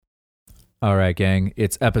All right, gang.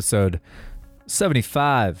 It's episode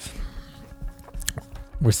 75.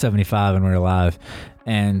 We're 75 and we're alive.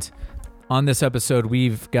 And on this episode,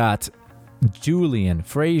 we've got Julian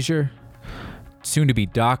Frazier, soon to be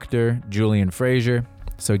Dr. Julian Frazier.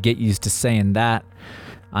 So get used to saying that.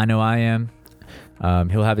 I know I am.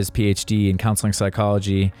 He'll have his PhD in counseling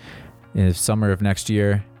psychology in the summer of next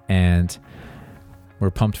year. And we're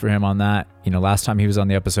pumped for him on that. You know, last time he was on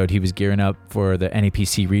the episode, he was gearing up for the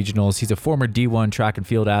NAPC regionals. He's a former D1 track and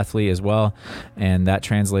field athlete as well, and that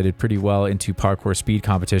translated pretty well into parkour speed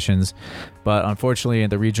competitions. But unfortunately, in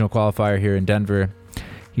the regional qualifier here in Denver,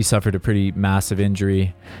 he suffered a pretty massive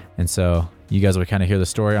injury. And so you guys will kind of hear the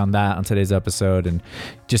story on that on today's episode and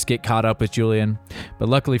just get caught up with Julian. But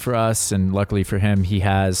luckily for us and luckily for him, he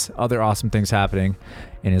has other awesome things happening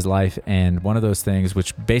in his life. And one of those things,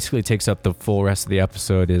 which basically takes up the full rest of the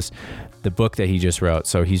episode, is the book that he just wrote.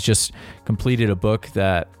 So he's just completed a book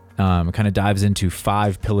that kind of dives into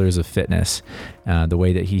 5 pillars of fitness, the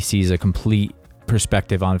way that he sees a complete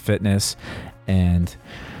perspective on fitness, and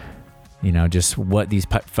you know, just what these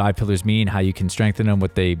 5 pillars mean, how you can strengthen them,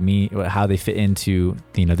 what they mean, how they fit into,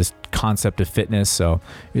 you know, this concept of fitness. So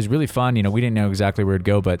it was really fun. You know, we didn't know exactly where it'd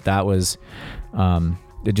go, but that was,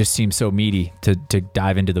 it just seemed so meaty to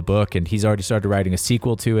dive into the book, and he's already started writing a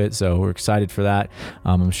sequel to it. So we're excited for that.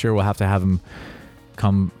 I'm sure we'll have to have him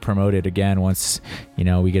come promote it again once, you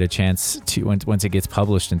know, we get a chance to, once it gets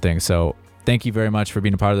published and things. So thank you very much for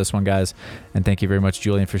being a part of this one, guys. And thank you very much,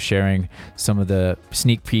 Julian, for sharing some of the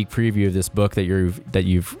sneak peek preview of this book that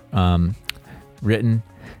you've written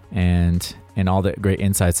and all the great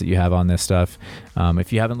insights that you have on this stuff.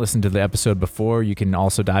 If you haven't listened to the episode before, you can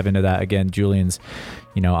also dive into that. Again, Julian's,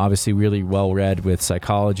 you know, obviously really well read with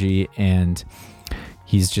psychology, and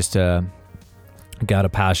he's just got a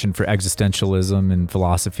passion for existentialism and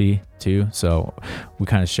philosophy too. So we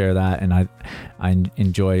kind of share that, and I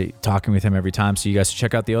enjoy talking with him every time. So you guys should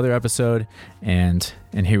check out the other episode, and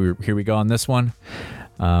here we go on this one.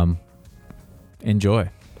 Enjoy.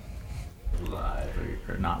 Live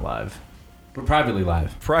or not live? We're privately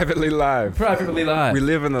live. Privately live. Privately live. We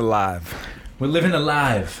live in the live. We're living the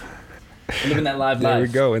live. We're living that live life. There we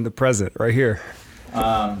go, in the present, right here.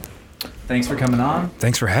 Thanks for coming on.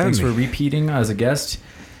 Thanks for having me. Thanks for repeating as a guest.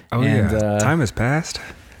 Oh, and, yeah. Time has passed.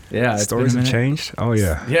 Yeah. Stories have changed. Oh,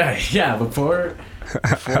 yeah. Yeah. Before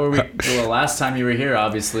the last time you were here,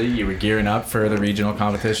 obviously, you were gearing up for the regional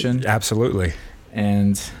competition. Absolutely.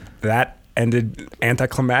 And that ended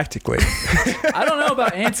anticlimactically. I don't know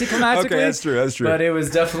about anticlimactically. Okay, that's true. But it was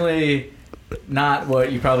definitely not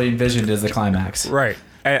what you probably envisioned as the climax. Right.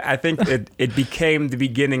 I think it became the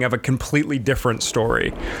beginning of a completely different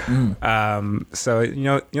story. So you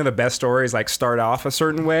know the best stories like start off a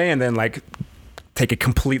certain way and then like take a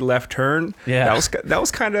complete left turn. Yeah, that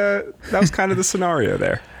was kind of the scenario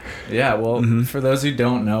there. Yeah. Well, for those who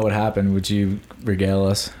don't know what happened, would you regale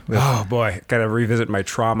us with... Oh boy, gotta revisit my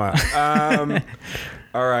trauma.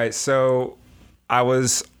 All right, so I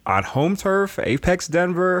was on home turf, Apex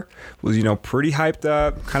Denver, was, you know, pretty hyped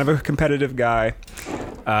up, kind of a competitive guy,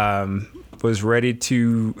 was ready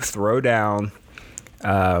to throw down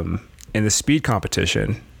in the speed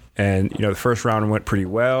competition. And, you know, the first round went pretty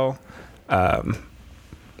well. And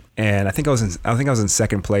I think I was in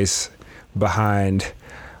second place behind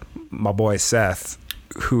my boy Seth,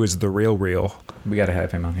 who is the real. We got to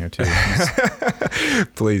have him on here too.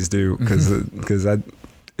 Please do, because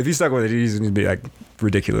if you stuck with it, he's going to be like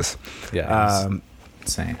ridiculous. Yeah,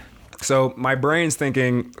 insane. So my brain's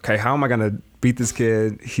thinking, okay, how am I going to beat this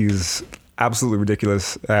kid? He's absolutely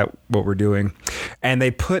ridiculous at what we're doing. And they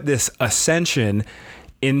put this ascension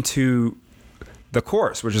into the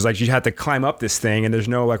course, which is like you have to climb up this thing, and there's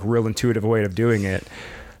no like real intuitive way of doing it.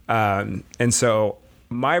 And so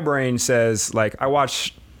my brain says, like, I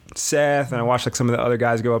watched Seth and I watched like some of the other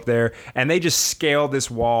guys go up there, and they just scale this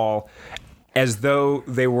wall as though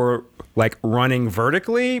they were like running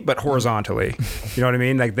vertically but horizontally. You know what I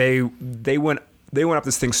mean? Like they went up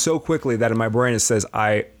this thing so quickly that in my brain it says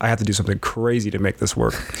I have to do something crazy to make this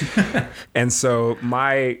work. And so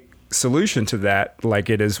my solution to that, like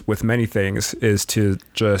it is with many things, is to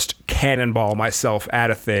just cannonball myself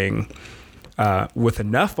at a thing with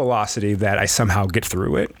enough velocity that I somehow get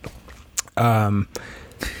through it. And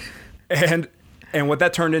what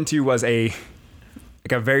that turned into was a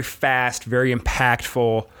very fast, very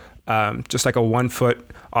impactful, just like a 1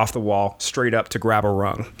 foot off the wall, straight up to grab a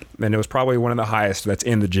rung. And it was probably one of the highest that's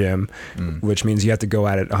in the gym, which means you have to go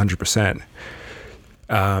at it 100%.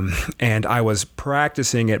 And I was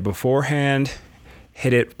practicing it beforehand,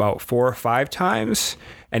 hit it about 4 or 5 times,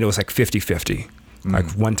 and it was like 50-50.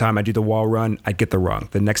 Like one time I'd do the wall run, I'd get the rung.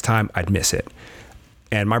 The next time I'd miss it.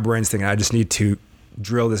 And my brain's thinking, I just need to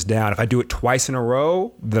drill this down. If I do it twice in a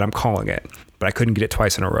row, then I'm calling it. But I couldn't get it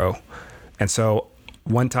twice in a row. And so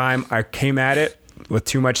one time I came at it with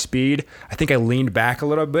too much speed. I think I leaned back a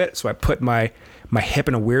little bit. So I put my hip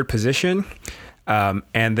in a weird position.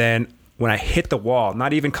 And then when I hit the wall,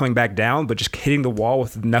 not even coming back down, but just hitting the wall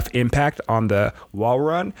with enough impact on the wall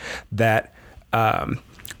run that I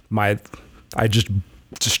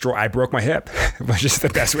broke my hip, which is the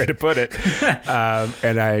best way to put it.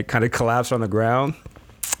 And I kind of collapsed on the ground.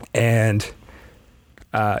 And,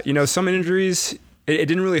 some injuries, it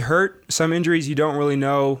didn't really hurt. Some injuries, you don't really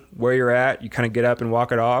know where you're at. You kind of get up and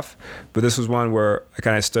walk it off. But this was one where I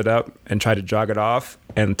kind of stood up and tried to jog it off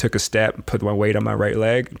and took a step, put my weight on my right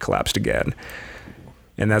leg, and collapsed again.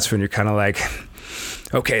 And that's when you're kind of like,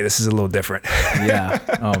 okay, this is a little different. Yeah.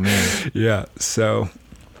 Oh, man. Yeah. So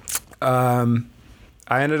I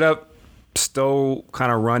ended up still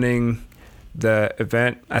kind of running the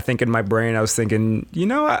event. I think in my brain, I was thinking,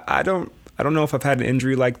 I don't know if I've had an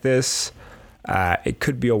injury like this. It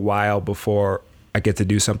could be a while before I get to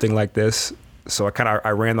do something like this. So I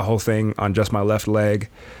ran the whole thing on just my left leg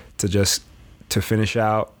to finish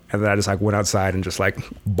out. And then I just went outside and just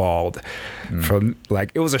bawled from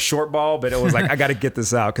it was a short ball, but it was I got to get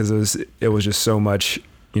this out because it was just so much,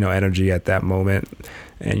 energy at that moment.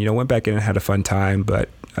 And, went back in and had a fun time, but,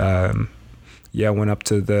 went up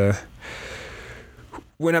to the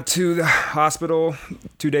hospital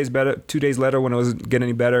 2 days later when it wasn't getting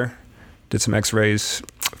any better. Did some x-rays,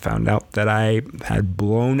 found out that I had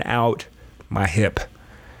blown out my hip.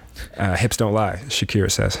 Hips don't lie,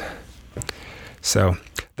 Shakira says. So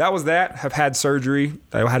that was that. Have had surgery.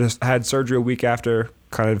 I had surgery a week after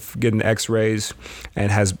kind of getting x-rays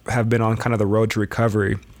and have been on kind of the road to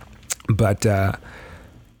recovery. But I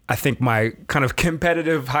think my kind of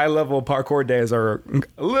competitive high-level parkour days are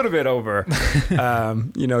a little bit over.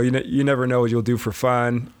 You never know what you'll do for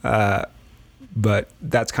fun, but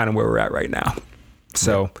that's kind of where we're at right now.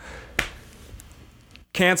 So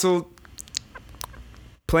canceled,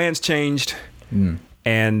 plans changed,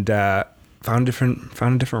 and found a different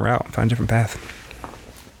route, found a different path.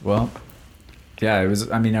 Well, yeah, it was.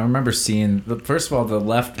 I mean, I remember seeing first of all the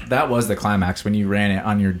left. That was the climax when you ran it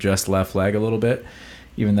on your just left leg a little bit.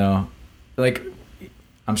 Even though,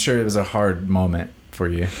 I'm sure it was a hard moment for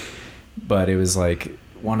you, but it was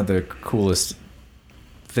one of the coolest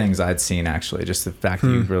things I'd seen, actually. Just the fact that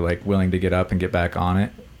you were willing to get up and get back on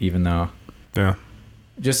it, even though,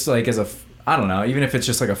 just as I don't know, even if it's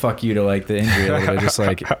just a fuck you to the injury a little bit, just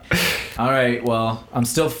all right, well, I'm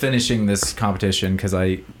still finishing this competition because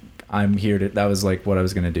I'm here to. That was what I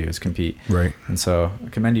was gonna do, is compete, right? And so I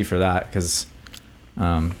commend you for that because,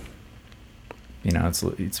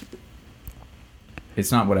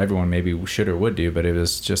 it's not what everyone maybe should or would do, but it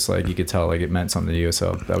was just you could tell it meant something to you.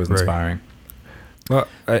 So that was inspiring. Right.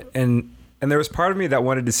 Well, and there was part of me that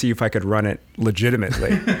wanted to see if I could run it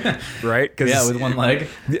legitimately, right? With one leg.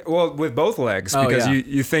 Well, with both legs, because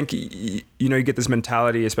you think you get this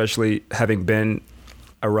mentality, especially having been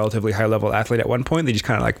a relatively high level athlete at one point, they just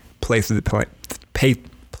kind of play through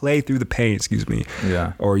the pain. Excuse me.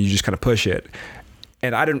 Yeah. Or you just kind of push it,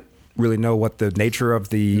 and I didn't really know what the nature of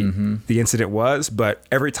the incident was, but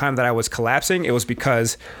every time that I was collapsing, it was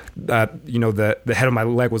because the head of my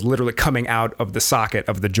leg was literally coming out of the socket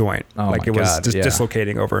of the joint. It was just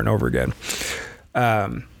dislocating over and over again.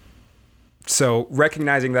 So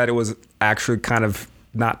recognizing that it was actually kind of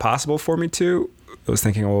not possible for me to, I was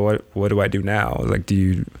thinking, well, what do I do now? Do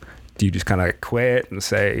you just kind of quit and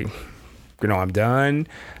say, I'm done?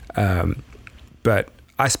 But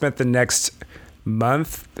I spent the next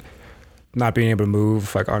month not being able to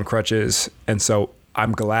move on crutches, and so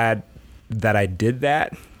I'm glad that I did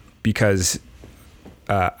that because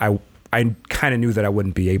I kind of knew that I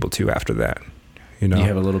wouldn't be able to after that. You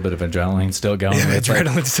have a little bit of adrenaline still going. Yeah,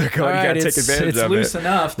 adrenaline's still going. You gotta take advantage of it. It's loose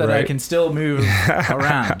enough that I can still move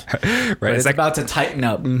around. Right. But it's about to tighten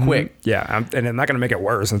up quick. Yeah, and I'm not gonna make it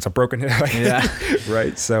worse. It's a broken hip.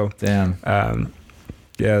 Right. So damn.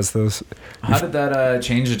 It's those. How did that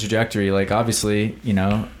change the trajectory? Obviously,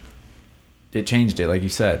 it changed it, like you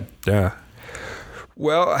said. Yeah.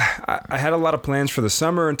 Well, I had a lot of plans for the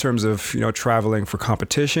summer in terms of, traveling for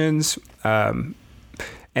competitions. And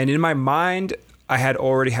in my mind, I had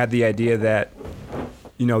already had the idea that,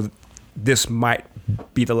 this might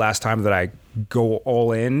be the last time that I go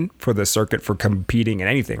all in for the circuit for competing in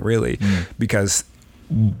anything, really. Because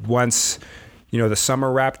once, the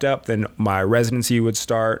summer wrapped up, then my residency would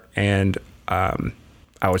start, and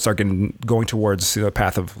I would start going towards the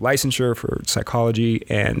path of licensure for psychology,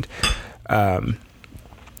 and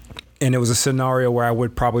and it was a scenario where I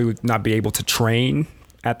would probably not be able to train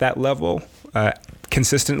at that level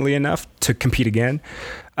consistently enough to compete again.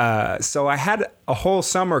 So I had a whole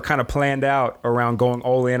summer kind of planned out around going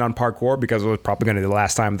all in on parkour because it was probably going to be the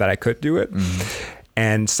last time that I could do it.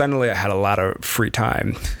 And suddenly I had a lot of free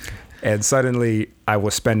time. And suddenly I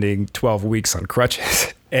was spending 12 weeks on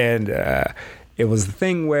crutches. And it was the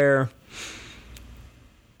thing where,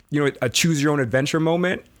 a choose your own adventure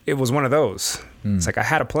moment. It was one of those. It's like I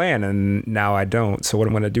had a plan and now I don't. So what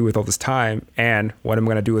I'm going to do with all this time and what I'm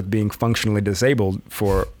going to do with being functionally disabled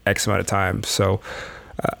for X amount of time. So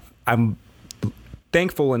I'm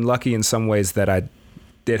thankful and lucky in some ways that I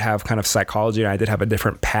did have kind of psychology and I did have a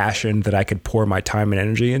different passion that I could pour my time and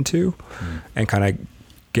energy into and kind of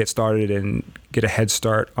get started and get a head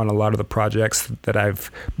start on a lot of the projects that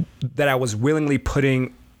I was willingly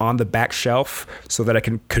putting on the back shelf so that I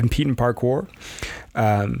can compete in parkour.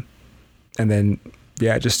 And then,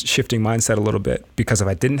 just shifting mindset a little bit, because if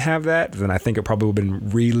I didn't have that, then I think it probably would have been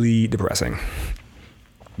really depressing.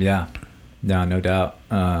 Yeah, no doubt.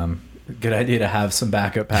 Good idea to have some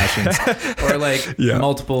backup passions or like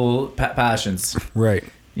multiple passions. Right.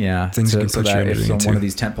 Yeah. Things you can put your energy into. If one of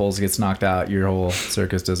these tent poles gets knocked out, your whole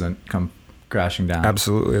circus doesn't come crashing down.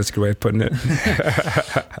 Absolutely. That's a good way of putting it.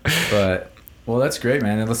 But, well, that's great,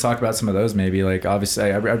 man. And let's talk about some of those maybe. Like,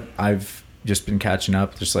 obviously, I've just been catching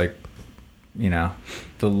up, just like,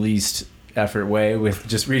 the least effort way with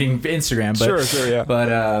just reading Instagram. But, sure, yeah.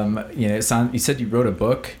 But, you said you wrote a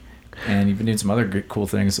book and you've been doing some other good, cool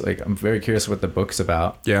things. Like, I'm very curious what the book's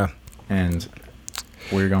about. Yeah. And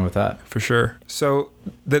where you're going with that. For sure. So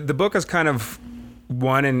the book is kind of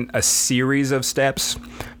one in a series of steps,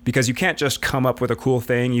 because you can't just come up with a cool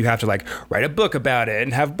thing. You have to like write a book about it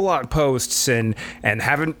and have blog posts and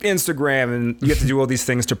have an Instagram, and you have to do all these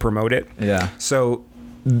things to promote it. Yeah. So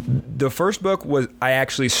the first book I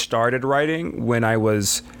actually started writing when I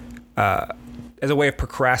was, as a way of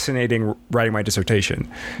procrastinating writing my dissertation.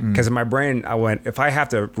 Because in my brain, I went, if I have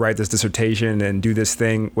to write this dissertation and do this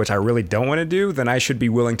thing, which I really don't want to do, then I should be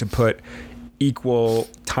willing to put equal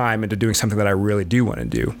time into doing something that I really do want to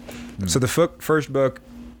do. So the first book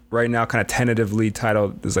right now, kind of tentatively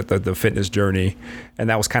titled, is like the fitness journey. And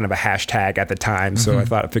that was kind of a hashtag at the time. So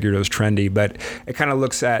I figured it was trendy, but it kind of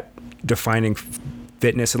looks at defining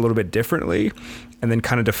fitness a little bit differently, and then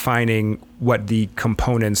kind of defining what the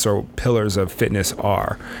components or pillars of fitness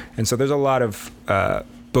are. And so there's a lot of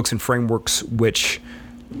books and frameworks which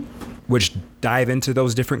dive into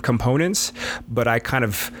those different components, but I kind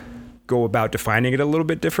of go about defining it a little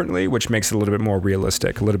bit differently, which makes it a little bit more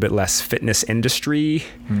realistic, a little bit less fitness industry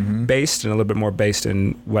based, and a little bit more based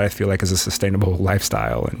in what I feel like is a sustainable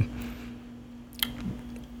lifestyle. And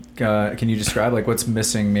can you describe like what's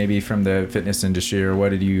missing maybe from the fitness industry, or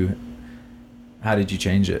how did you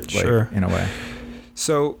change it? Like, sure. In a way.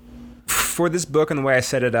 So for this book, and the way I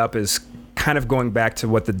set it up is kind of going back to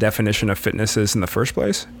what the definition of fitness is in the first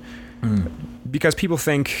place. Because people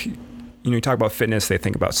think, you talk about fitness, they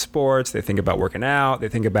think about sports, they think about working out, they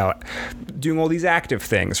think about doing all these active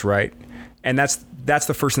things, right? And that's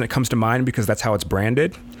the first thing that comes to mind because that's how it's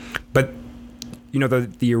branded. But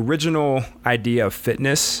the original idea of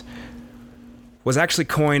fitness was actually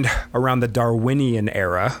coined around the Darwinian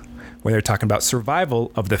era, when they're talking about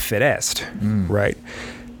survival of the fittest, right?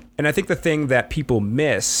 And I think the thing that people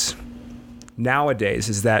miss nowadays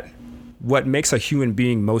is that what makes a human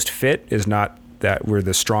being most fit is not that we're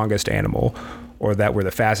the strongest animal, or that we're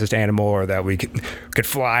the fastest animal, or that we could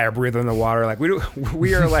fly or breathe in the water. Like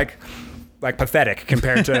we are like pathetic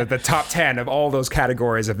compared to the top 10 of all those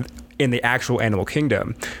categories in the actual animal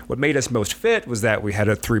kingdom. What made us most fit was that we had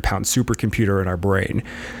a 3-pound supercomputer in our brain,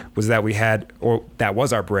 that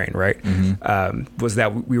was our brain, right? Was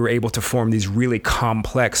that we were able to form these really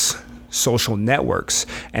complex social networks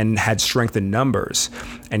and had strength in numbers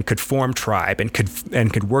and could form tribe and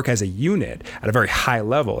could work as a unit at a very high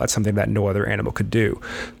level. That's something that no other animal could do.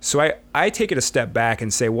 So I take it a step back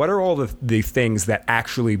and say, what are all the things that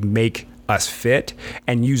actually make us fit,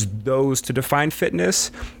 and use those to define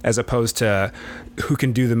fitness, as opposed to who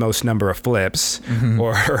can do the most number of flips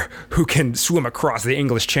or who can swim across the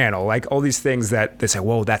English Channel. Like all these things that they say,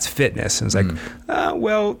 whoa, that's fitness. And it's like,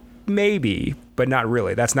 well, maybe, but not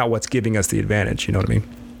really. That's not what's giving us the advantage. You know what I mean?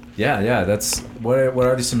 Yeah. That's what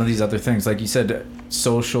are some of these other things? Like you said,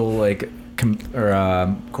 social, like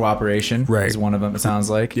cooperation Right. is one of them. It sounds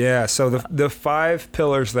like. Yeah. So the 5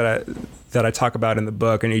 pillars that I talk about in the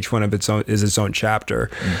book, and each one of its own chapter,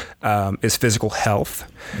 is physical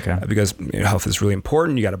health. Okay. Because health is really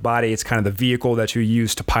important. You got a body. It's kind of the vehicle that you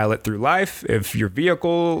use to pilot through life. If your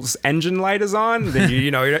vehicle's engine light is on, then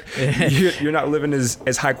you're not living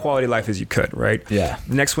as high quality life as you could, right? Yeah.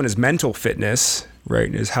 The next one is mental fitness,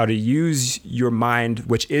 right? Is how to use your mind,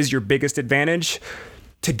 which is your biggest advantage,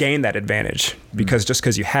 to gain that advantage, because just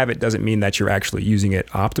because you have it doesn't mean that you're actually using it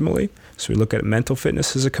optimally. So we look at mental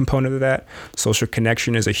fitness as a component of that. Social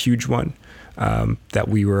connection is a huge one, that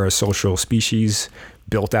we were a social species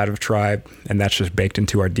built out of tribe, and that's just baked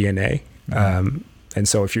into our DNA. And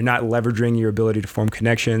so if you're not leveraging your ability to form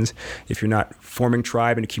connections, if you're not forming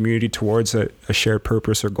tribe and a community towards a shared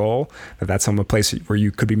purpose or goal, that's some place where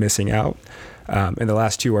you could be missing out. And the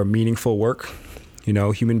last 2 are meaningful work.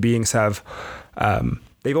 Human beings have...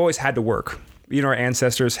 they've always had to work. Our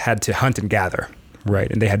ancestors had to hunt and gather, right?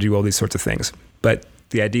 And they had to do all these sorts of things. But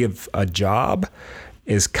the idea of a job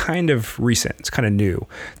is kind of recent. It's kind of new.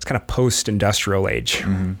 It's kind of post-industrial age,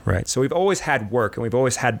 right? So we've always had work, and we've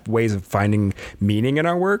always had ways of finding meaning in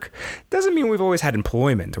our work. Doesn't mean we've always had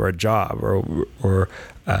employment or a job or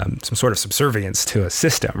some sort of subservience to a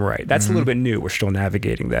system, right? That's a little bit new. We're still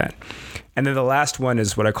navigating that. And then the last one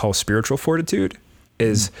is what I call spiritual fortitude,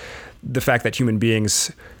 is the fact that human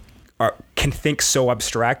beings can think so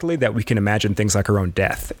abstractly that we can imagine things like our own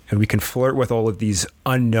death, and we can flirt with all of these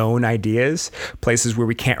unknown ideas, places where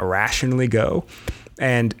we can't rationally go.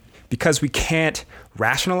 And because we can't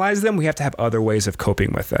rationalize them, we have to have other ways of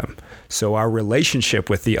coping with them. So our relationship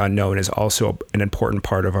with the unknown is also an important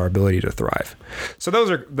part of our ability to thrive. So those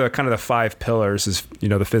are the kind of the 5 pillars: is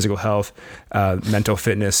the physical health, mental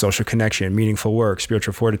fitness, social connection, meaningful work,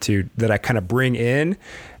 spiritual fortitude, that I kind of bring in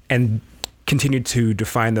and continue to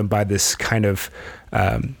define them by this kind of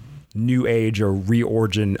new age or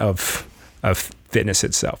reorigin of fitness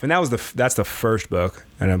itself. And that's the first book,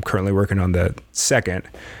 and I'm currently working on the second,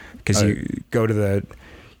 because you go to the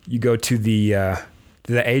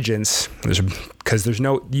agents, because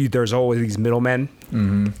there's always these middlemen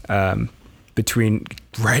between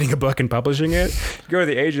writing a book and publishing it. You go to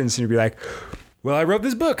the agents and you'd be like, well, I wrote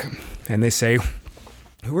this book, and they say,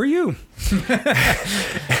 who are you?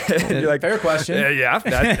 And you're like, fair question. Yeah.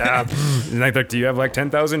 Like, do you have like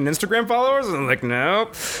 10,000 Instagram followers? And I'm like,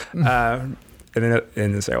 no. And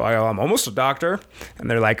they say, well, I'm almost a doctor. And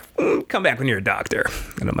they're like, come back when you're a doctor.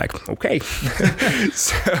 And I'm like, okay.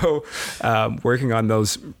 So working on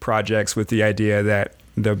those projects with the idea that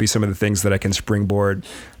there'll be some of the things that I can springboard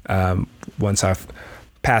once I've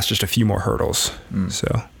passed just a few more hurdles.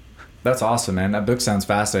 So that's awesome, man. That book sounds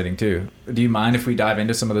fascinating too. Do you mind if we dive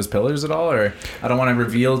into some of those pillars at all? Or I don't want to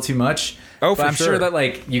reveal too much. Oh, but for I'm sure. sure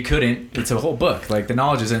that you couldn't. It's a whole book. The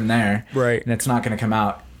knowledge is in there. Right. And it's not going to come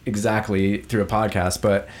out exactly through a podcast.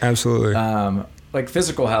 But absolutely.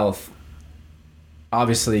 Physical health,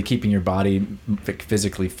 obviously keeping your body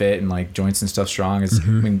physically fit and joints and stuff strong is, I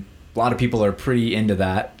mean, a lot of people are pretty into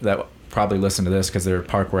that probably listen to this because they're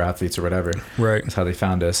parkour athletes or whatever. Right. That's how they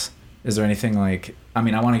found us. Is there anything I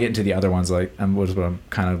want to get into the other ones, what I'm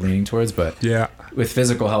kind of leaning towards, but yeah, with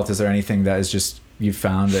physical health, is there anything that is just you've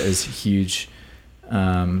found that is huge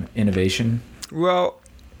innovation? Well,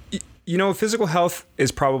 physical health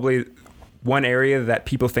is probably one area that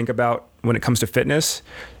people think about when it comes to fitness.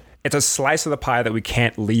 It's a slice of the pie that we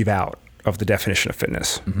can't leave out of the definition of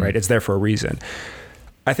fitness, right? It's there for a reason.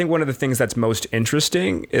 I think one of the things that's most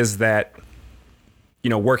interesting is that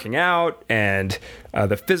working out and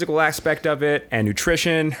the physical aspect of it and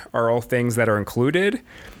nutrition are all things that are included,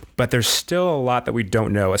 but there's still a lot that we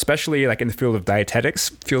don't know, especially in the field of dietetics.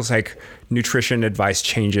 Feels like nutrition advice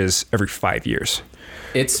changes every 5 years.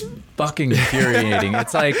 It's fucking infuriating.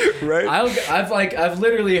 It's right? I've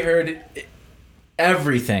literally heard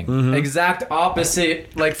everything exact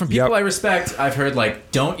opposite, from people I respect. I've heard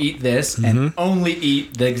don't eat this and only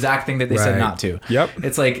eat the exact thing that they said not to.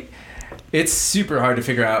 It's it's super hard to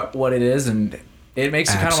figure out what it is, and it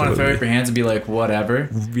makes you kind of want to throw up your hands and be like, whatever.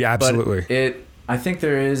 Yeah, absolutely. But I think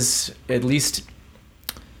there is at least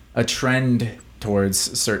a trend towards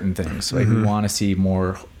certain things. We want to see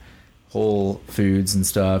more whole foods and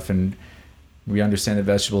stuff, and we understand that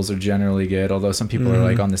vegetables are generally good, although some people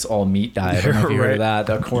are on this all meat diet. I don't know if you heard of that,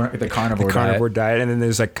 the carnivore diet. And then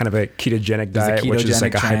there's kind of a ketogenic diet, which is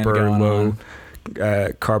a hyper low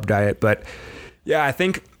carb diet. But yeah, I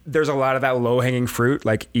think there's a lot of that low hanging fruit,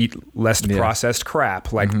 eat less processed crap,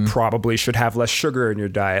 probably should have less sugar in your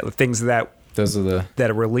diet, things that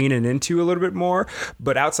we're leaning into a little bit more.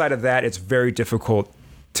 But outside of that, it's very difficult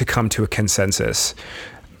to come to a consensus.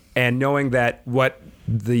 and knowing that what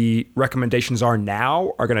the recommendations are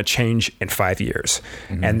now are going to change in 5 years.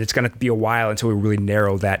 And it's going to be a while until we really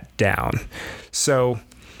narrow that down. So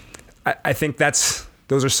I think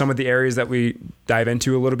those are some of the areas that we dive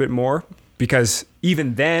into a little bit more, because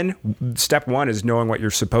even then, step one is knowing what you're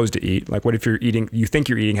supposed to eat. Like, what if you think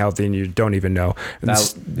you're eating healthy and you don't even know? And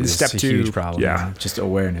Step two, huge problem. Yeah. Just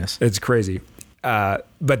awareness. It's crazy. But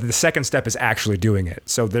the second step is actually doing it.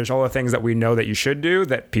 So there's all the things that we know that you should do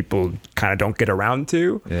that people kind of don't get around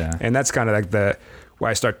to. Yeah. And that's kind of like where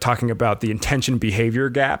I start talking about the intention behavior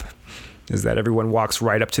gap, is that everyone walks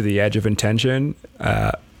right up to the edge of intention.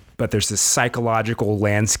 But there's this psychological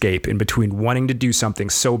landscape in between wanting to do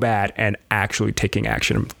something so bad and actually taking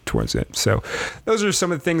action towards it. So those are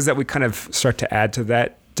some of the things that we kind of start to add to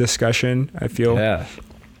that discussion, I feel. Yeah.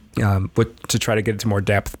 But to try to get into more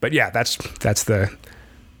depth. But yeah, that's fitness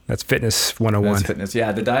 101. That's fitness.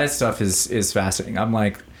 Yeah, the diet stuff is fascinating. I'm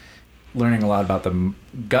like learning a lot about the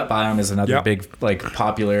gut biome is another big like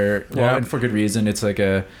popular, and for good reason. It's like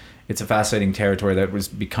it's a fascinating territory that was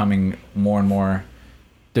becoming more and more.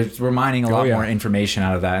 We're mining a lot more information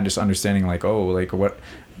out of that, and just understanding like what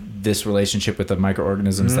this relationship with the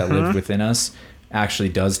microorganisms that live within us actually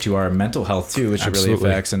does to our mental health too, which Absolutely. it really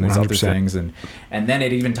affects, and there's 100%. other things, and then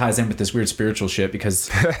it even ties in with this weird spiritual shit, because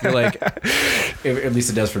you're like, at least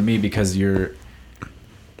it does for me, because you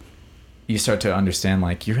start to understand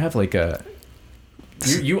like you have like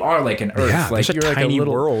you are like an earth, like there's you're like tiny a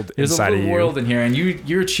little world there's inside a little of you. world in here, and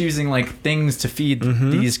you're choosing like things to feed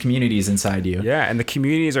these communities inside you. Yeah, and the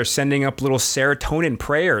communities are sending up little serotonin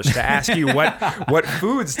prayers to ask you what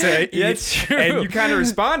foods to eat, it's true. and you kind of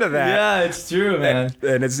respond to that. Yeah, it's true, man.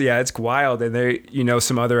 And it's wild. And they,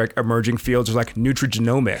 some other emerging fields are like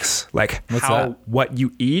nutrigenomics, like What's that? what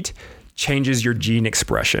you eat changes your gene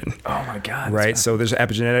expression. Oh my God. Right. So there's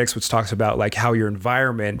epigenetics, which talks about like how your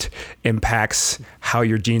environment impacts how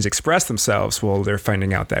your genes express themselves. Well, they're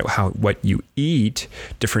finding out that what you eat,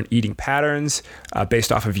 different eating patterns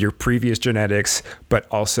based off of your previous genetics, but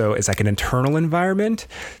also it's like an internal environment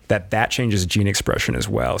that changes gene expression as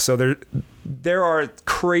well. So there are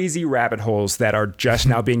crazy rabbit holes that are just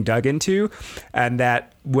now being dug into, and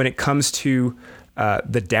that when it comes to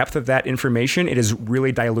the depth of that information, it is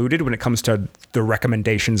really diluted when it comes to the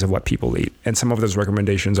recommendations of what people eat. And some of those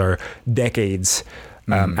recommendations are decades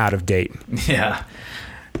out of date. Yeah.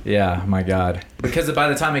 Yeah. My God. Because by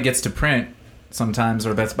the time it gets to print sometimes,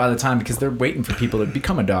 or that's by the time, because they're waiting for people to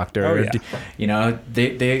become a doctor. Oh, yeah.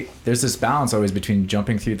 There's this balance always between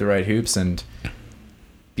jumping through the right hoops and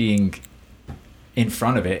being in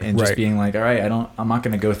front of it and just being like, all right, I'm not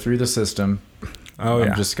going to go through the system.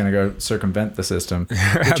 I'm just going to go circumvent the system, which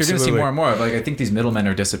you're going to see more and more of. Like, I think these middlemen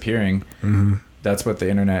are disappearing. Mm-hmm. That's what the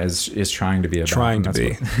internet is trying to be about.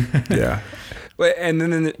 Yeah. And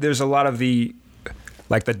then there's a lot of the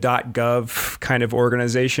 .gov kind of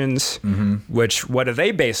organizations, which what do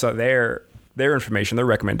they base their information, their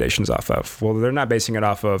recommendations off of? Well, they're not basing it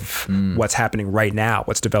off of what's happening right now,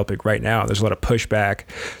 what's developing right now. There's a lot of pushback.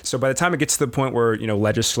 So by the time it gets to the point where,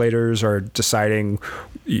 legislators are deciding,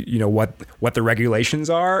 what the regulations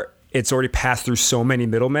are, it's already passed through so many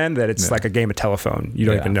middlemen that it's like a game of telephone. You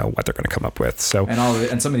don't even know what they're going to come up with. So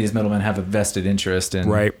and some of these middlemen have a vested interest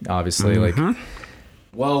in, obviously, like.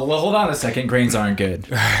 Well, hold on a second. Grains aren't good.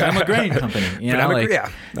 I'm a grain company,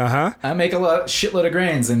 I make a shitload of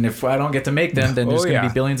grains, and if I don't get to make them, then there's going to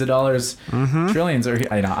be billions of dollars, trillions. Or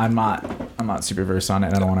I'm not super versed on it,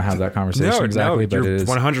 and I don't want to have that conversation exactly. But you're it is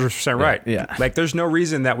 100% right. Yeah, like there's no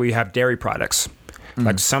reason that we have dairy products.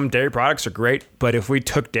 Like some dairy products are great, but if we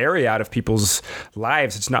took dairy out of people's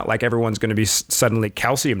lives, it's not like everyone's going to be suddenly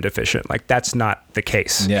calcium deficient. Like that's not the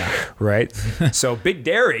case. Yeah. Right. So big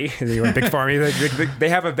dairy, big farming, they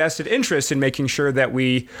have a vested interest in making sure that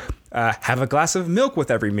we have a glass of milk with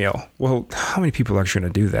every meal. Well, how many people are actually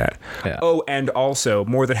going to do that? Yeah. Oh, and also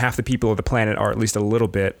more than half the people of the planet are at least a little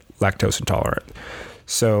bit lactose intolerant.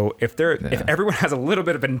 So if everyone has a little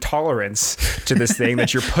bit of intolerance to this thing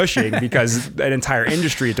that you're pushing because an entire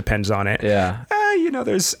industry depends on it,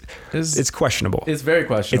 it's questionable. It's very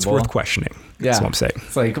questionable. It's worth questioning. Yeah. That's what I'm saying.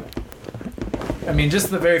 It's like,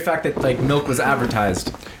 just the very fact that like milk was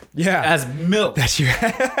advertised. Yeah. As milk.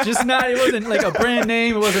 Just not, it wasn't like a brand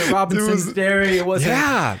name. It wasn't Robinson's Dairy. It wasn't.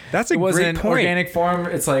 Yeah, that's a great point. It wasn't Organic Farm.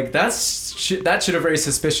 It's like, that should have raised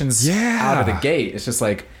suspicions out of the gate. It's just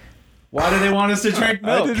like, why do they want us to drink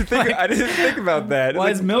milk? I didn't think about that. Why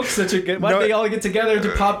is milk such a good? Why do they all get together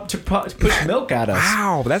to push milk at us?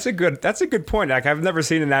 Wow, that's a good point. Like I've never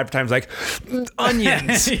seen an advertisement like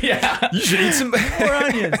onions. Yeah, you should eat some more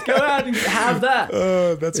onions. Go out and have that.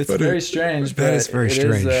 Oh, it's funny. It's very strange. That is very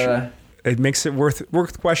strange. it makes it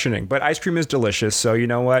worth questioning. But ice cream is delicious, so you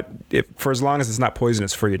know what? For as long as it's not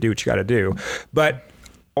poisonous for you, do what you got to do. But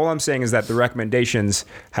all I'm saying is that the recommendations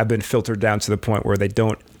have been filtered down to the point where they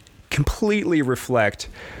don't completely reflect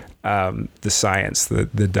the science, the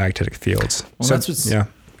dietetic fields. Well, so,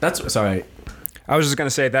 that's sorry. I was just going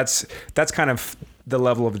to say that's kind of the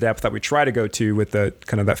level of depth that we try to go to with the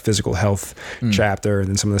kind of that physical health chapter, and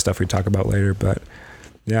then some of the stuff we talk about later. But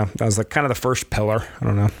yeah, that was like kind of the first pillar. I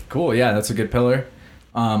don't know. Cool. Yeah, that's a good pillar.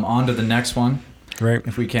 On to the next one. Right.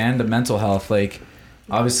 If we can, the mental health. Like,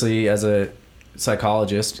 obviously, as a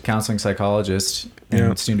psychologist, counseling psychologist,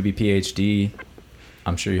 and soon to be PhD,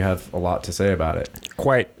 I'm sure you have a lot to say about it.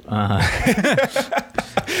 Quite.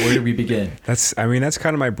 Where do we begin? That's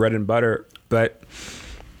kind of my bread and butter. But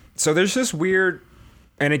so there's this weird,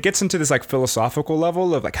 and it gets into this like philosophical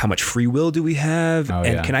level of like, how much free will do we have?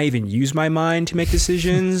 Can I even use my mind to make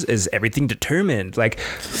decisions? Is everything determined? Like,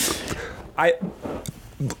 I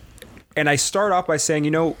start off by saying,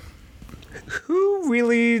 who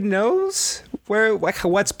really knows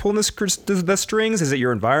what's pulling the strings? Is it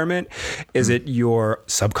your environment? Is it your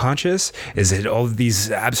subconscious? Is it all of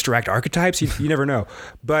these abstract archetypes? You never know.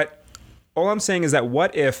 But all I'm saying is that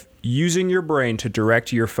what if using your brain to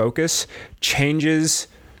direct your focus changes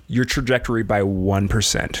your trajectory by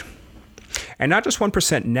 1%? And not just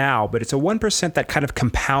 1% now, but it's a 1% that kind of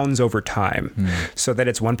compounds over time, so that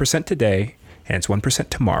it's 1% today, and it's 1%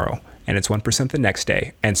 tomorrow, and it's 1% the next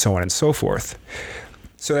day, and so on and so forth.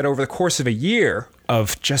 So that over the course of a year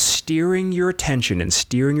of just steering your attention and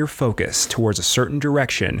steering your focus towards a certain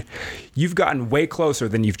direction, you've gotten way closer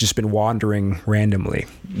than you've just been wandering randomly,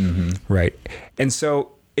 right? And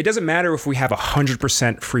so it doesn't matter if we have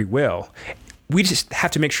 100% free will. We just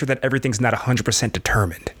have to make sure that everything's not 100%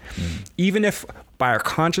 determined. Even if by our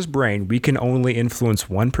conscious brain, we can only influence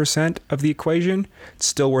 1% of the equation, it's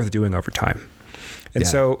still worth doing over time. And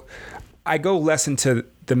so I go less into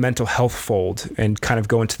the mental health fold and kind of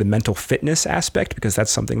go into the mental fitness aspect, because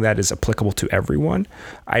that's something that is applicable to everyone,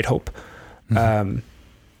 I'd hope. But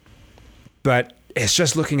it's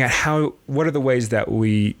just looking at what are the ways that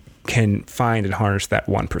we can find and harness that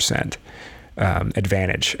 1%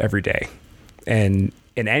 advantage every day and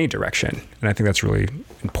in any direction. And I think that's really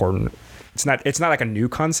important. It's not like a new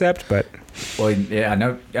concept, but but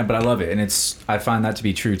I love it. And I find that to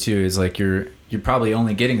be true too, is like you're probably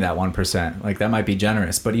only getting that 1%. Like, that might be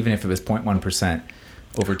generous, but even if it was 0.1%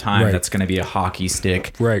 over time, that's going to be a hockey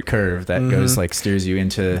stick curve that goes steers you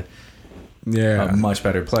into a much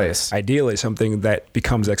better place. Ideally something that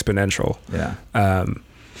becomes exponential.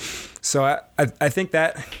 So I think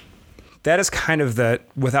that is kind of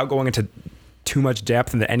without going into too much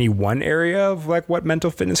depth into any one area of like what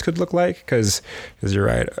mental fitness could look like, because you're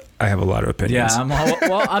right, I have a lot of opinions. I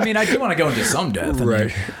do want to go into some depth.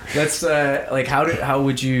 That's like, how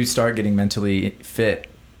would you start getting mentally fit,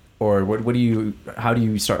 or how do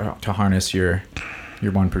you start to harness your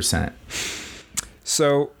 1%?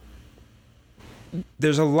 So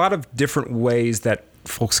there's a lot of different ways that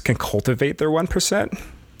folks can cultivate their 1%.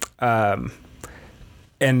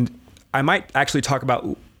 And I might actually talk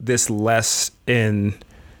about this less in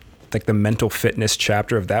like the mental fitness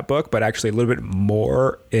chapter of that book, but actually a little bit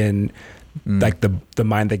more in like the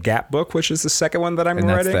Mind the Gap book, which is the second one that I'm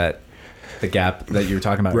writing. That's the gap that you were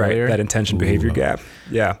talking about earlier. That intention behavior gap.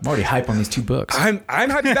 Yeah. I'm already hype on these two books. I'm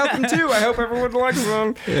happy about them too. I hope everyone likes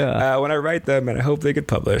them. When I write them, and I hope they get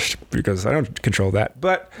published, because I don't control that.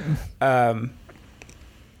 But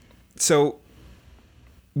so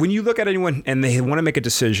when you look at anyone and they want to make a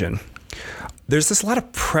decision, there's this lot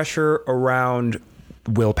of pressure around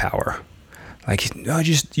willpower. Like, no, you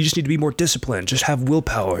just need to be more disciplined. Just have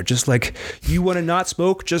willpower. Just like, you want to not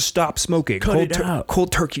smoke, just stop smoking. Cut it out.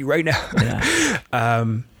 Cold turkey right now.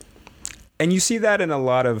 And you see that in a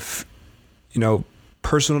lot of,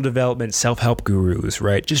 personal development, self-help gurus,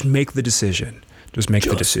 right? Just make the decision. Just make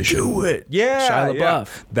the decision. Do it. Yeah. Shia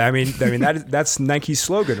LaBeouf. Yeah. I mean, that's Nike's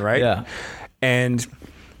slogan, right? Yeah. And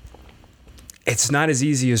it's not as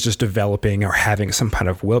easy as just developing or having some kind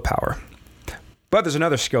of willpower. But there's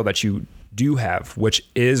another skill that you do have, which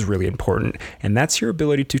is really important, and that's your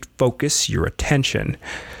ability to focus your attention.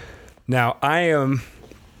 Now, I am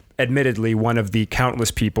admittedly one of the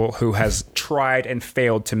countless people who has tried and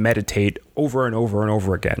failed to meditate over and over and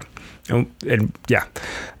over again. And yeah.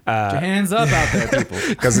 Put your hands up out there, people.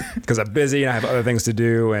 Because I'm busy and I have other things to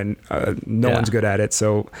do, and no one's good at it.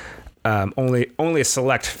 So only a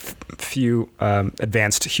select few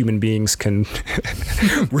advanced human beings can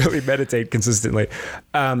really meditate consistently.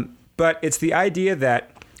 But it's the idea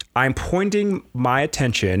that I'm pointing my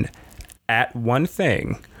attention at one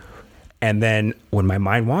thing, And then when my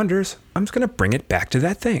mind wanders, I'm just going to bring it back to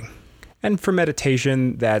that thing. And for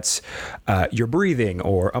meditation, that's your breathing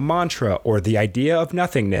or a mantra or the idea of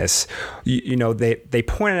nothingness. They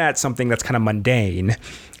pointed at something that's kind of mundane,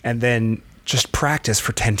 and then just practice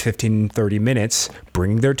for 10, 15, 30 minutes,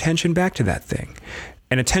 bringing their attention back to that thing.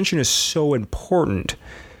 And attention is so important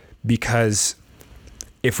because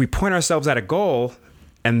if we point ourselves at a goal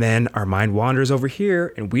and then our mind wanders over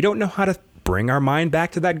here and we don't know how to bring our mind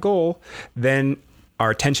back to that goal, then our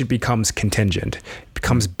attention becomes contingent. It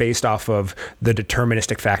becomes based off of the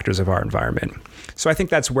deterministic factors of our environment. So I think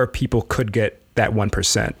that's where people could get that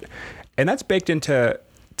 1%. And that's baked into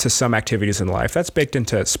some activities in life. That's baked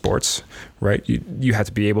into sports, right? You have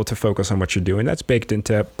to be able to focus on what you're doing. That's baked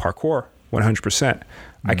into parkour, 100%.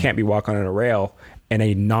 I can't be walking on a rail in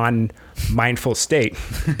a non-mindful state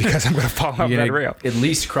because I'm going to fall off that rail. At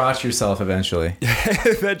least cross yourself eventually.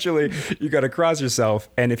 Eventually, you got to cross yourself.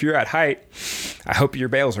 And if you're at height, I hope your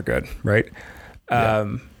bails are good, right?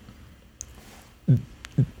 Yeah.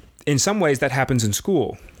 In some ways, that happens in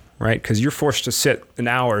school, right? Because you're forced to sit an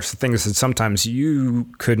hour for things that sometimes you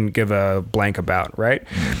couldn't give a blank about, right?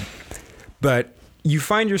 But you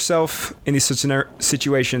find yourself in these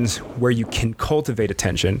situations where you can cultivate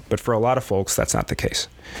attention, but for a lot of folks, that's not the case.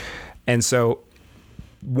 And so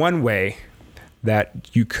one way that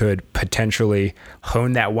you could potentially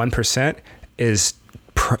hone that 1% is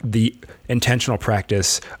the intentional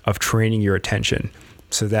practice of training your attention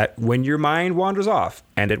so that when your mind wanders off,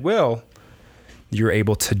 and it will, you're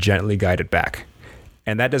able to gently guide it back.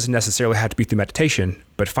 And that doesn't necessarily have to be through meditation,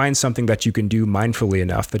 but find something that you can do mindfully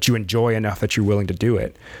enough, that you enjoy enough that you're willing to do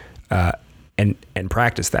it, and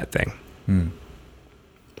practice that thing.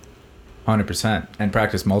 100%. And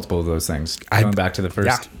practice multiple of those things. Going back to the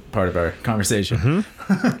first part of our conversation.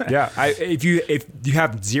 Mm-hmm. Yeah. If you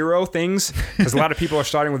have zero things, because a lot of people are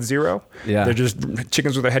starting with zero. Yeah. They're just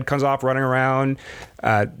chickens with their head comes off, running around,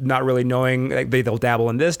 not really knowing. They'll dabble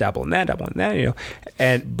in this, dabble in that,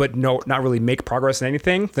 but not really make progress in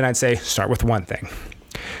anything. Then I'd say start with one thing.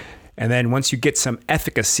 And then once you get some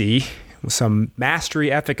efficacy, some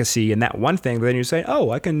mastery efficacy in that one thing, then you say,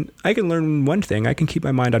 oh, I can learn one thing. I can keep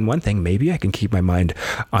my mind on one thing. Maybe I can keep my mind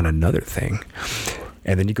on another thing.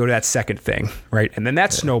 And then you go to that second thing, right? And then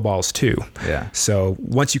that snowballs too. Yeah. So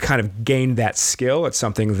once you kind of gain that skill, it's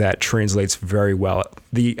something that translates very well.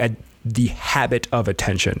 The habit of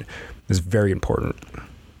attention is very important.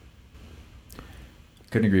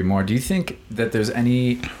 Couldn't agree more. Do you think that there's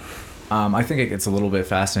any... I think it's a little bit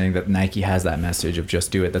fascinating that Nike has that message of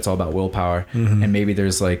just do it. That's all about willpower. Mm-hmm. And maybe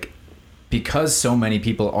there's because so many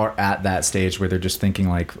people are at that stage where they're just thinking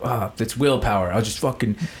it's willpower. I'll just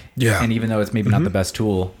fucking... Yeah. And even though it's maybe not the best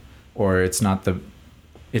tool, or it's not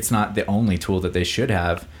the only tool that they should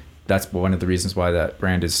have, that's one of the reasons why that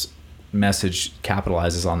brand message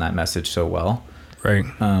capitalizes on that message so well. Right.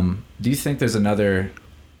 Do you think there's another...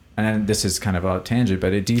 And this is kind of a tangent, but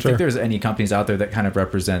do you think there's any companies out there that kind of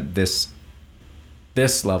represent this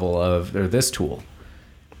level of, or this tool,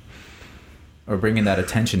 or bringing that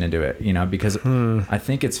attention into it? Because I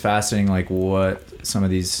think it's fascinating, what some of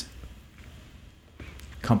these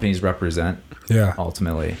companies represent. Yeah.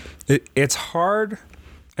 Ultimately, it's hard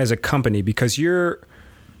as a company because you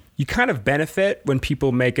kind of benefit when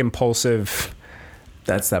people make impulsive.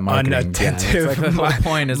 That's that marketing. Unattentive, the whole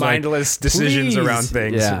point is mindless decisions around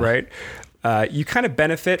things, right? You kind of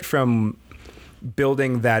benefit from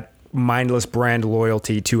building that mindless brand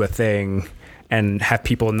loyalty to a thing and have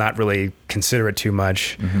people not really consider it too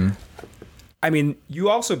much. Mm-hmm. I mean, you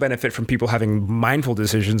also benefit from people having mindful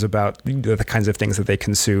decisions about the kinds of things that they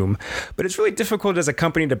consume. But it's really difficult as a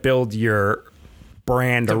company to build your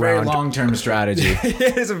brand around. It's a very long-term strategy.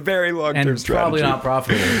 It is a very long-term strategy. And probably not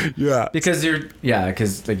profitable. Yeah. Because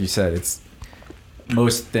because like you said, it's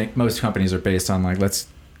most companies are based on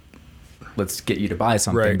let's get you to buy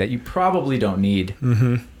something that you probably don't need.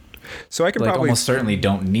 Mm-hmm. So I can probably almost certainly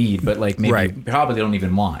don't need, but maybe you probably don't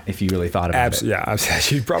even want if you really thought about it. Yeah,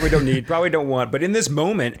 you probably don't need, probably don't want, but in this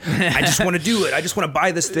moment, I just want to do it. I just want to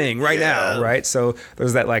buy this thing right now, right? So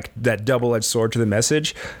there's that double-edged sword to the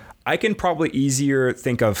message. I can probably easier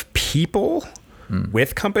think of people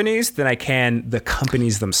with companies than I can the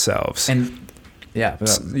companies themselves. And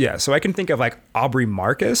so I can think of Aubrey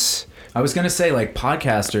Marcus. I was going to say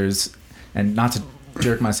podcasters, and not to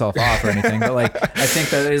jerk myself off or anything, but I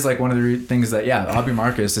think that is one of the things that Aubrey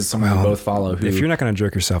Marcus is someone we both follow. Who, if you're not going to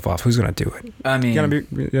jerk yourself off, who's going to do it? I mean,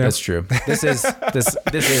 that's true. This is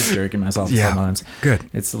jerking myself off sometimes. Good.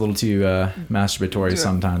 It's a little too masturbatory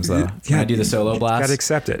sometimes though. When I do the solo blast, gotta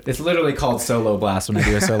accept it. It's literally called solo blast when I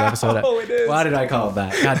do a solo episode. Oh, it is. Why did I call it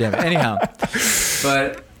that? God damn it. Anyhow,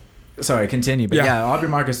 but sorry, continue. But yeah, Aubrey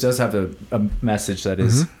Marcus does have a message that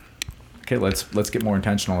is, okay, let's get more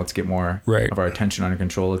intentional. Let's get more of our attention under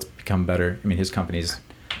control. Let's become better. I mean, his company's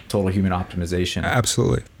total human optimization.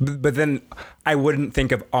 Absolutely. But then I wouldn't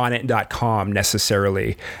think of Onnit.com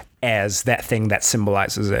necessarily as that thing that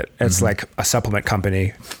symbolizes it. It's like a supplement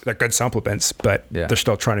company. They're good supplements, but they're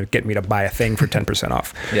still trying to get me to buy a thing for 10%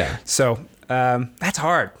 off. Yeah. So that's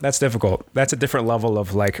hard. That's difficult. That's a different level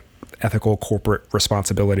of like ethical corporate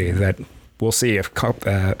responsibility that we'll see if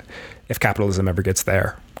capitalism ever gets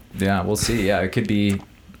there. Yeah, we'll see. Yeah, it could be,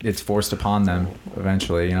 it's forced upon them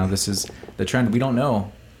eventually. You know, this is the trend. We don't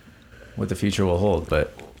know what the future will hold,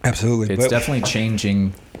 but absolutely, it's definitely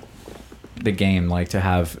changing the game. Like, to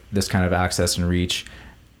have this kind of access and reach,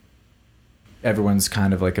 everyone's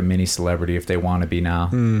kind of like a mini celebrity if they want to be now,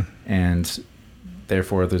 and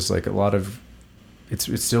therefore there's like a lot of, it's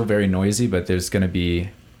still very noisy, but there's going to be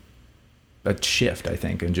a shift, I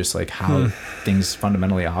think, in just like how things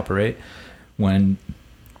fundamentally operate when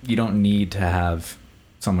you don't need to have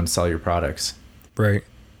someone sell your products right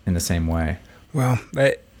in the same way. Well,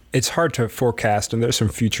 it's hard to forecast, and there's some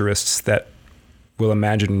futurists that will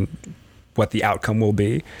imagine what the outcome will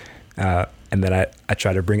be, and then I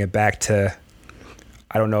try to bring it back to,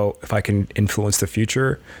 I don't know if I can influence the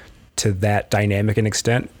future to that dynamic and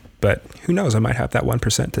extent, but who knows? I might have that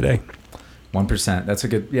 1% today. 1%. That's a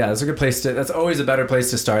good place to. That's always a better place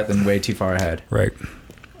to start than way too far ahead. Right.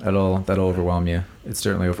 That'll overwhelm you. It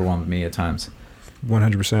certainly overwhelmed me at times.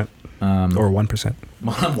 100%. Or 1%.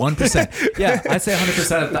 1%. Yeah, I'd say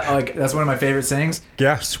 100%. Like, that's one of my favorite sayings.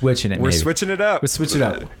 Yeah. Switching it. We're switching it up. We're switching it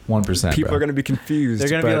up. 1%. People are going to be confused. They're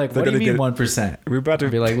going to be like, what do you mean 1%? We're about to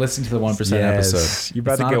be like, listen to the 1% episode. You're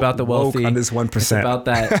about to get about the wealthy on this 1%. It's about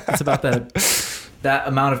that. It's about that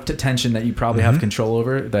amount of attention that you probably have control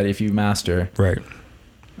over, that if you master, right,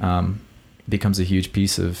 becomes a huge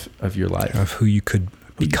piece of your life, of who you could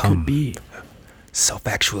become. You could be.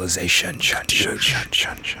 Self-actualization. Shun, shun, shun,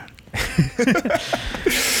 shun, shun.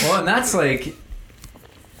 Well, and that's like,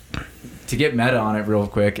 to get meta on it real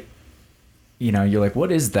quick, you know, you're like,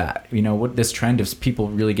 what is that? You know, what this trend of people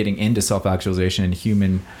really getting into self-actualization and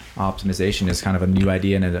human optimization is kind of a new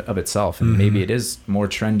idea in and of itself. And maybe it is more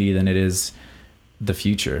trendy than it is the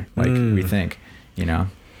future, like we think, you know.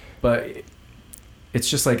 But it's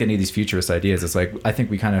just like any of these futurist ideas. It's like, I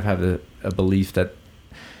think we kind of have a belief that,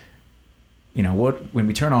 you know, when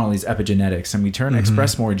we turn on all these epigenetics and we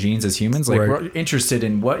express more genes as humans, like we're interested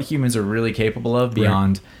in what humans are really capable of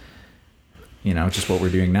beyond, you know, just what we're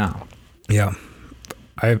doing now. Yeah.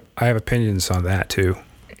 I have opinions on that too.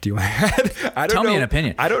 Do you want to add? Tell me an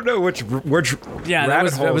opinion. I don't know which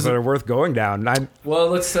rabbit holes that are worth going down. Well,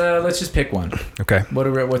 let's just pick one. Okay.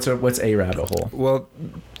 What's a rabbit hole? Well,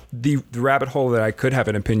 the rabbit hole that I could have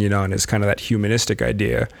an opinion on is kind of that humanistic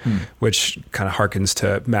idea, which kind of harkens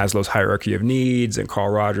to Maslow's hierarchy of needs and Carl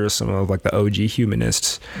Rogers, some of like the OG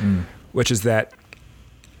humanists, which is that,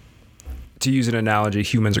 to use an analogy,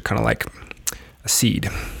 humans are kind of like a seed,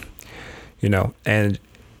 you know, and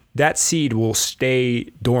that seed will stay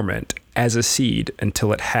dormant as a seed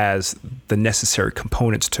until it has the necessary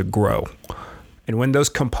components to grow. And when those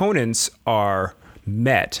components are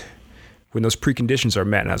met, when those preconditions are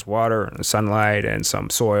met, and has water and sunlight and some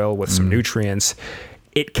soil with some nutrients,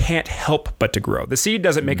 it can't help but to grow. The seed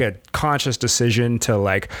doesn't make a conscious decision to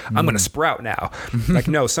like, I'm going to sprout now. Like,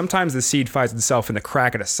 no, sometimes the seed finds itself in the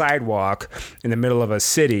crack of a sidewalk in the middle of a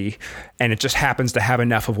city, and it just happens to have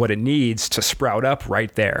enough of what it needs to sprout up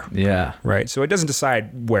right there. Yeah. Right. So it doesn't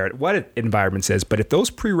decide what environment is, but if those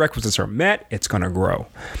prerequisites are met, it's going to grow.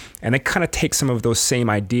 And they kind of take some of those same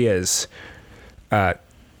ideas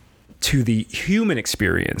to the human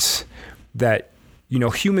experience, that, you know,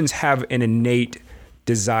 humans have an innate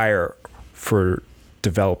desire for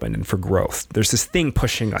development and for growth. There's this thing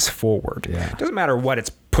pushing us forward. Yeah. It doesn't matter what it's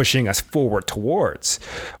pushing us forward towards,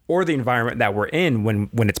 or the environment that we're in when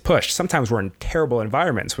it's pushed. Sometimes we're in terrible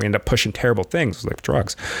environments. We end up pushing terrible things like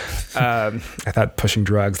drugs. I thought pushing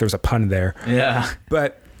drugs, there was a pun there. Yeah.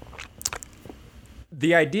 But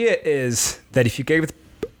the idea is that if you gave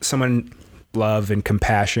someone love and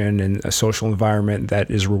compassion and a social environment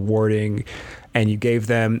that is rewarding, and you gave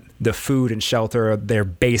them the food and shelter, their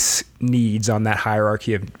base needs on that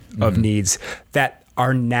hierarchy of needs, that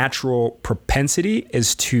our natural propensity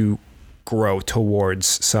is to grow towards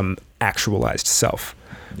some actualized self.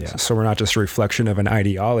 Yeah. So we're not just a reflection of an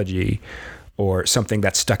ideology or something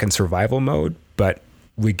that's stuck in survival mode, but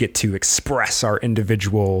we get to express our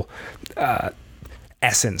individual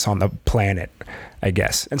essence on the planet, I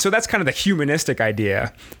guess. And so that's kind of the humanistic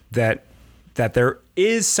idea, that that there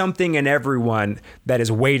is something in everyone that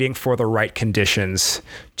is waiting for the right conditions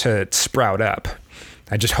to sprout up.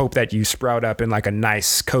 I just hope that you sprout up in like a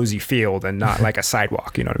nice, cozy field and not like a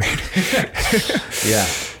sidewalk. You know what I mean?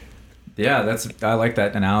 Yeah, I like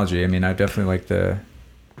that analogy. I mean, I definitely like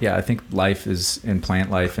I think life is in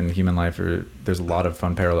plant life and human life. There's a lot of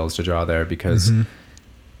fun parallels to draw there because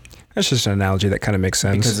that's just an analogy that kind of makes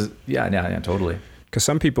sense. Because totally. Because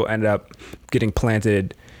some people end up getting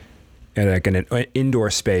planted in like an indoor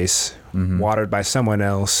space, watered by someone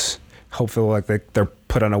else. Hopefully, like they're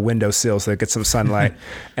put on a windowsill so they get some sunlight,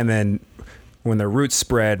 and then when their roots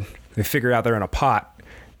spread, they figure out they're in a pot,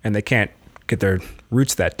 and they can't get their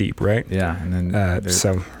roots that deep, right? Yeah, and then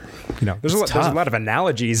so. There's a lot of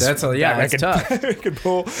analogies. It's tough. I could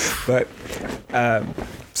pull, but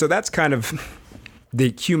so that's kind of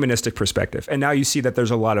the humanistic perspective. And now you see that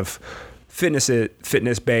there's a lot of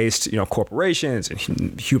fitness-based, corporations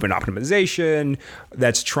and human optimization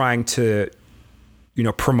that's trying to,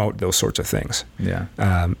 promote those sorts of things. Yeah.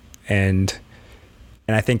 And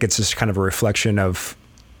I think it's just kind of a reflection of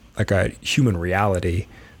like a human reality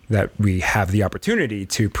that we have the opportunity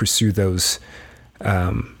to pursue those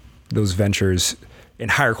ventures in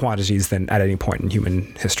higher quantities than at any point in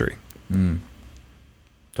human history.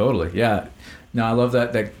 Totally. Yeah. No, I love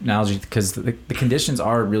that analogy because the conditions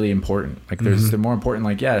are really important. Like they're more important.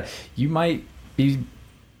 Like, you might be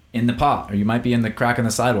in the pot or you might be in the crack in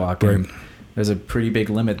the sidewalk. Right. And there's a pretty big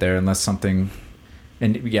limit there unless something,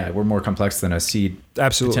 and we're more complex than a seed.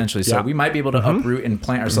 Absolutely. Potentially. So we might be able to uproot and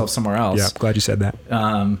plant ourselves somewhere else. Yeah. Glad you said that.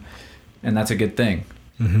 And that's a good thing.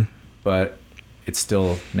 But it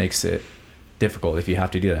still makes it difficult if you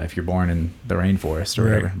have to do that. If you're born in the rainforest or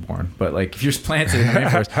whatever, but like if you're planted in the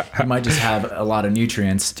rainforest, you might just have a lot of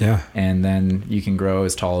nutrients, and then you can grow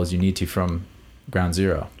as tall as you need to from ground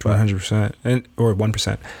zero. 100% or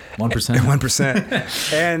 1%.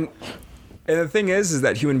 1%. And the thing is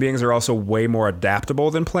that human beings are also way more adaptable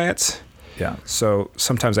than plants. Yeah. So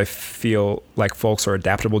sometimes I feel like folks are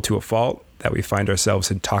adaptable to a fault, that we find ourselves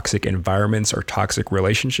in toxic environments or toxic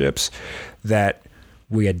relationships that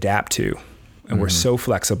we adapt to. And we're so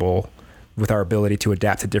flexible with our ability to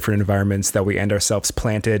adapt to different environments that we end ourselves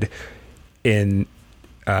planted in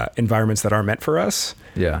environments that aren't meant for us.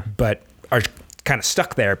 Yeah. But are kind of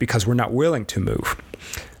stuck there because we're not willing to move.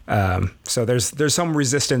 So there's some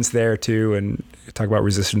resistance there too. And you talk about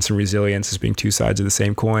resistance and resilience as being two sides of the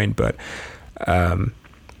same coin. But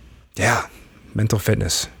mental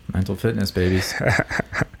fitness. Mental fitness, babies.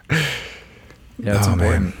 It's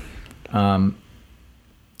important.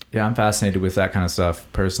 I'm fascinated with that kind of stuff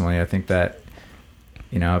personally. I think that,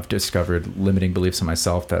 I've discovered limiting beliefs in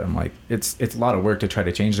myself that I'm like, it's a lot of work to try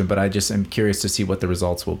to change them, but I just am curious to see what the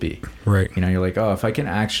results will be. Right. You're like, oh, if I can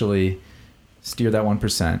actually steer that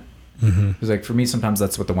 1%, because like for me, sometimes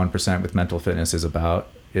that's what the 1% with mental fitness is about,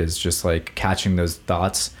 is just like catching those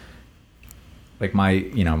thoughts, like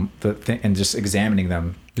and just examining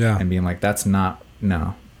them and being like, that's not,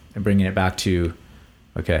 no, and bringing it back to,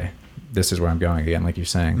 okay, this is where I'm going again, like you're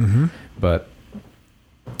saying. But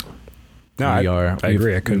I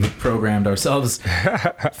agree. We've programmed ourselves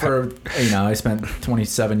for, I spent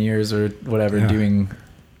 27 years or whatever doing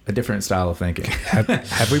a different style of thinking.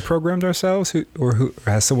 Have we programmed ourselves or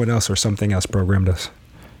has someone else or something else programmed us?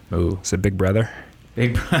 Ooh. Is it Big Brother?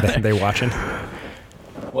 Big Brother. They watching?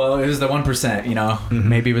 Well, it was the 1%,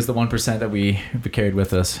 maybe it was the 1% that we carried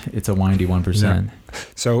with us. It's a windy 1%. Yeah.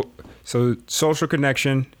 So social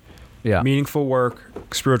connection, meaningful work,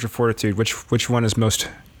 spiritual fortitude. Which one is most?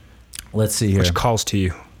 Let's see here. Which calls to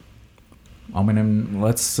you?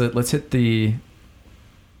 Let's hit the.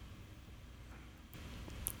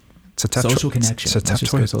 It's a tough social connection. It's a tough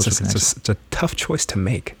choice. It's a tough choice to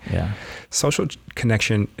make. Yeah. Social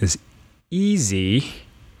connection is easy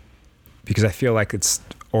because I feel like it's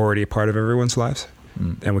already a part of everyone's lives,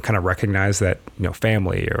 and we kind of recognize that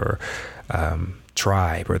family or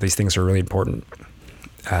tribe or these things are really important.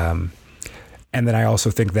 And then I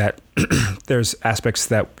also think that there's aspects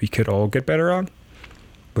that we could all get better on,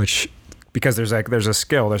 because there's a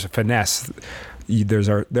skill, there's a finesse,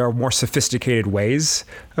 there are more sophisticated ways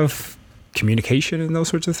of communication and those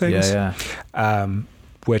sorts of things.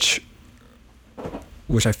 Which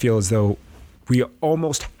I feel as though we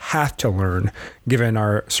almost have to learn given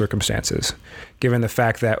our circumstances, given the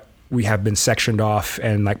fact that we have been sectioned off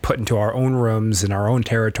and like put into our own rooms in our own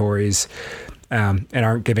territories, and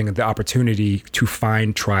aren't giving the opportunity to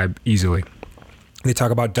find tribe easily. They talk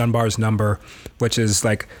about Dunbar's number, which is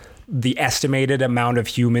like the estimated amount of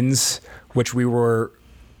humans which we were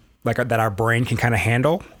like that our brain can kind of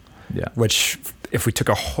handle. Yeah. Which if we took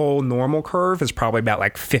a whole normal curve, it's probably about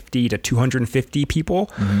like 50 to 250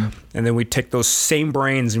 people. And then we take those same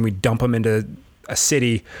brains and we dump them into a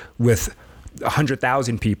city with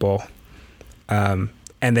 100,000 people, and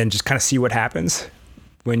then just kind of see what happens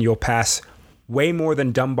when you'll pass way more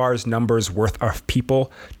than Dunbar's numbers worth of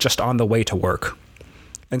people just on the way to work.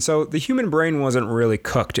 And so the human brain wasn't really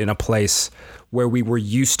cooked in a place where we were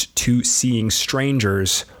used to seeing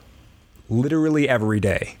strangers literally every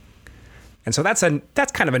day. And so that's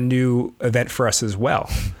kind of a new event for us as well,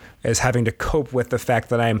 is having to cope with the fact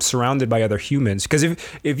that I am surrounded by other humans. Because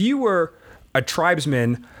if you were a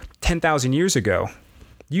tribesman 10,000 years ago,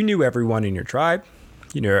 you knew everyone in your tribe,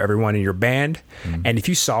 you know, everyone in your band. And if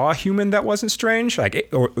you saw a human that wasn't strange,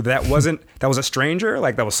 or that was a stranger,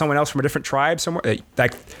 like that was someone else from a different tribe somewhere,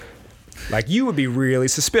 like you would be really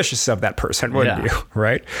suspicious of that person, wouldn't you?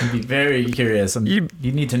 Right? You'd be very curious. You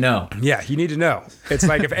need to know. Yeah, you need to know. It's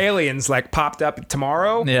like if aliens like popped up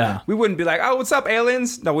tomorrow, we wouldn't be like, oh, what's up,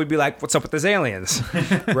 aliens? No, we'd be like, what's up with these aliens?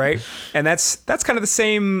 Right? And that's kind of the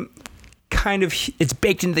same kind of, it's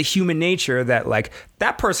baked into the human nature that like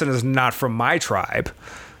that person is not from my tribe.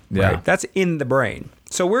 Right? That's in the brain.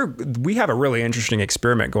 So we have a really interesting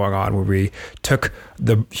experiment going on where we took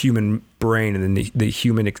the human brain and the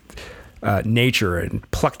human nature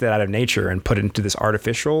and plucked it out of nature and put it into this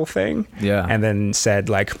artificial thing. And then said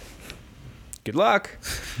like, good luck.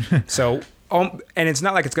 So and it's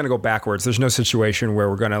not like it's going to go backwards. There's no situation where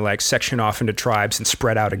we're going to like section off into tribes and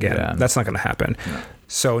spread out again. That's not going to happen.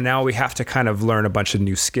 So now we have to kind of learn a bunch of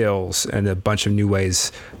new skills and a bunch of new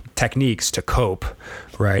techniques to cope,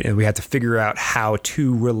 right? And we have to figure out how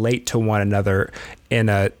to relate to one another in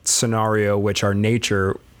a scenario which our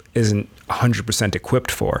nature isn't 100%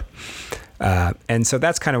 equipped for. And so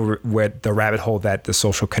that's kind of where the rabbit hole that the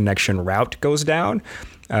social connection route goes down,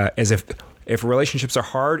 is if relationships are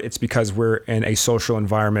hard, it's because we're in a social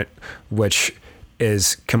environment which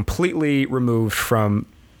is completely removed from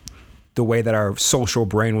the way that our social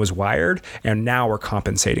brain was wired, and now we're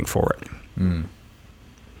compensating for it.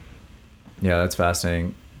 Yeah, that's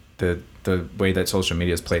fascinating. The way that social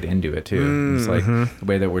media has played into it too. It's like the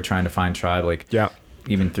way that we're trying to find tribe, like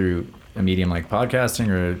even through a medium like podcasting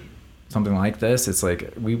or something like this. It's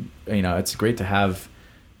like it's great to have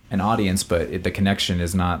an audience, but the connection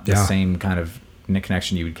is not the same kind of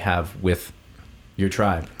connection you would have with your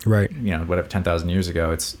tribe. Right. You know, whatever 10,000 years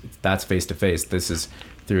ago, that's face to face. This is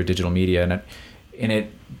through a digital media, and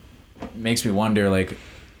it makes me wonder, like,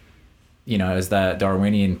 you know, as that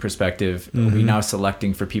Darwinian perspective, are we now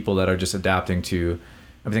selecting for people that are just adapting to?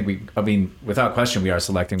 I mean, without question, we are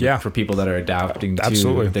selecting for people that are adapting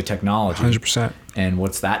to the technology. 100%. And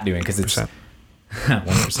what's that doing? Because it's 1%.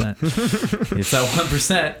 It's that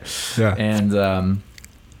 1%. Yeah. And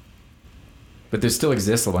but there still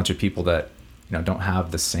exists a bunch of people that, you know, don't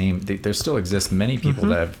have the same. There still exists many people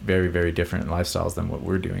that have very, very different lifestyles than what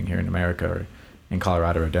we're doing here in America or in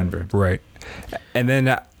Colorado or Denver. Right. And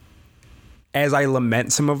then as I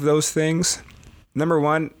lament some of those things, number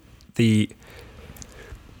one,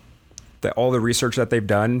 all the research that they've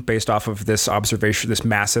done based off of this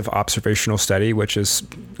massive observational study, which is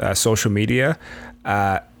social media,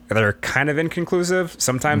 they're kind of inconclusive.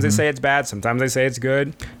 Sometimes they say it's bad, sometimes they say it's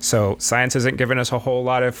good. So science hasn't given us a whole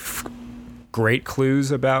lot of great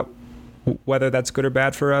clues about whether that's good or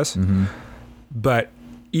bad for us. But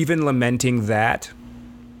even lamenting that,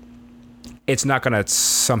 it's not going to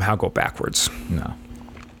somehow go backwards. No.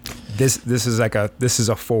 This is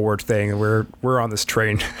a forward thing. We're on this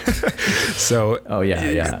train. So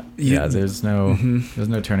there's no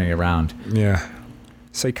turning around. Yeah.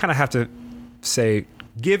 So you kind of have to say,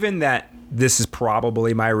 given that this is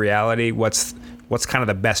probably my reality, what's kind of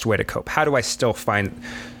the best way to cope? How do I still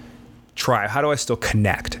try? How do I still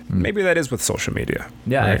connect? Maybe that is with social media.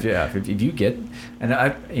 Yeah. Right? If you get, and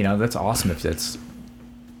that's awesome if that's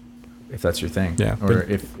your thing. Yeah. Or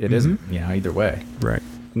if it isn't, either way. Right.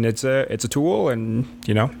 And it's a tool, and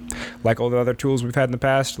like all the other tools we've had in the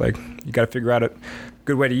past, like you got to figure out a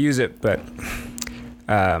good way to use it. But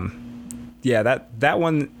that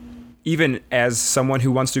one, even as someone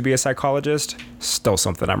who wants to be a psychologist, still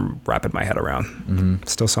something I'm wrapping my head around.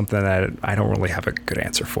 Still something that I don't really have a good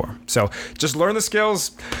answer for. So just learn the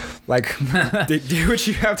skills, like do what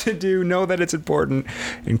you have to do, know that it's important,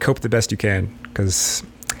 and cope the best you can, because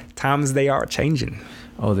times they are changing.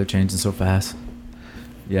 Oh, they're changing so fast.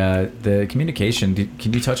 Yeah, the communication,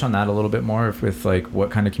 can you touch on that a little bit more with like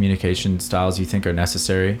what kind of communication styles you think are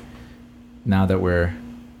necessary now that we're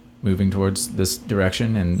moving towards this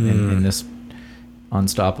direction and in this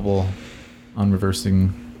unstoppable,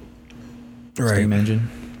 unreversing steam engine?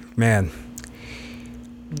 Man,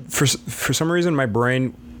 for some reason, my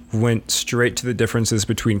brain went straight to the differences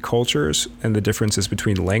between cultures and the differences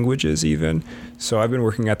between languages even. So I've been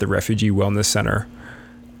working at the Refugee Wellness Center,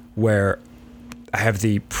 where I have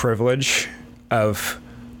the privilege of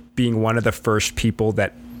being one of the first people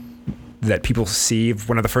that people see,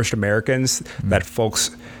 one of the first Americans that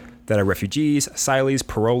folks that are refugees, asylees,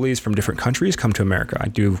 parolees from different countries come to America. I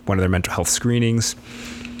do one of their mental health screenings,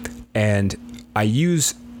 and I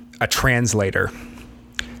use a translator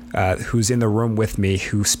who's in the room with me,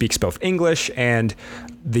 who speaks both English and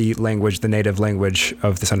the native language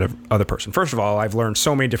of this other person. First of all, I've learned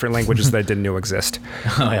so many different languages that I didn't know existed.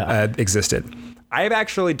 I have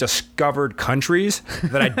actually discovered countries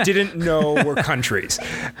that I didn't know were countries.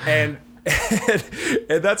 And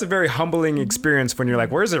that's a very humbling experience when you're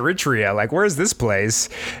like, where's Eritrea? Like, where's this place?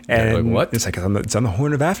 And like, what? It's like, it's on the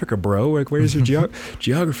Horn of Africa, bro. Like, where's your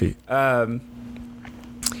geography?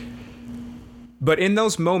 But in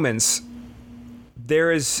those moments,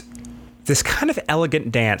 there is this kind of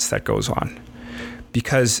elegant dance that goes on,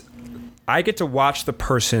 because I get to watch the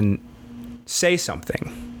person say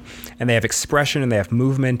something, and they have expression and they have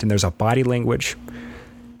movement and there's a body language.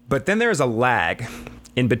 But then there's a lag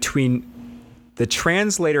in between the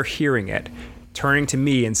translator hearing it, turning to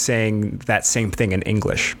me and saying that same thing in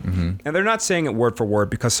English. And they're not saying it word for word,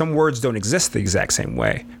 because some words don't exist the exact same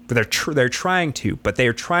way, but they're trying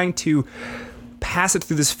to, pass it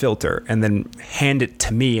through this filter and then hand it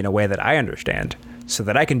to me in a way that I understand, so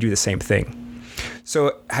that I can do the same thing.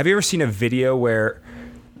 So have you ever seen a video where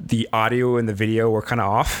the audio and the video were kind of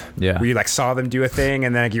off? Yeah. Where you like saw them do a thing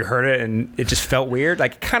and then like you heard it and it just felt weird?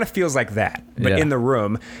 Like, it kind of feels like that, but in the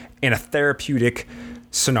room, in a therapeutic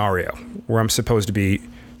scenario where I'm supposed to be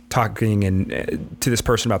talking to this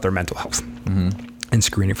person about their mental health and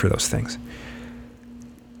screening for those things.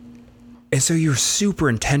 And so you're super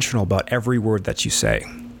intentional about every word that you say,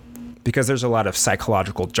 because there's a lot of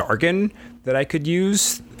psychological jargon that I could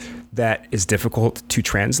use that is difficult to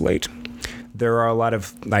translate. There are a lot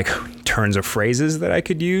of like turns of phrases that I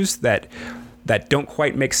could use that don't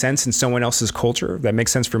quite make sense in someone else's culture, that make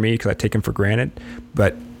sense for me because I take them for granted,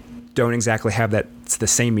 but don't exactly have the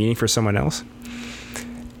same meaning for someone else.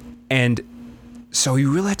 And so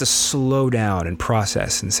you really have to slow down and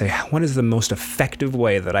process and say, what is the most effective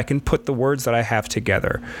way that I can put the words that I have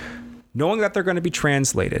together, knowing that they're going to be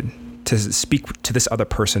translated to speak to this other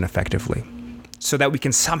person effectively, so that we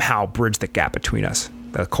can somehow bridge the gap between us,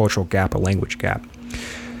 a cultural gap, a language gap.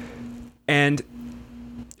 And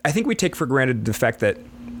I think we take for granted the fact that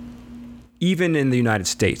even in the United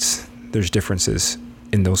States, there's differences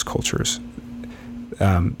in those cultures.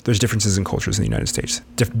 There's differences in cultures in the United States,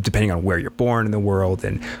 depending on where you're born in the world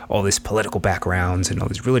and all these political backgrounds and all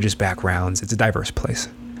these religious backgrounds. It's a diverse place.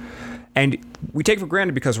 And we take for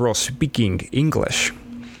granted because we're all speaking English.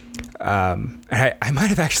 I might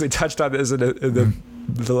have actually touched on this in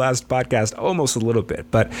the last podcast almost a little bit,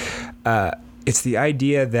 but it's the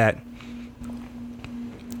idea that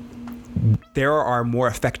there are more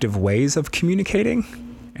effective ways of communicating,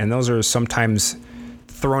 and those are sometimes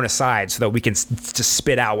thrown aside so that we can just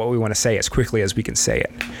spit out what we want to say as quickly as we can say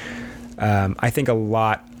it. I think a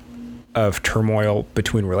lot of turmoil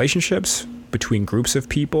between relationships, between groups of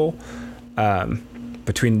people,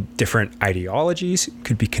 between different ideologies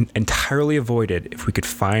could be entirely avoided if we could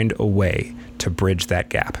find a way to bridge that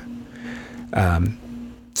gap.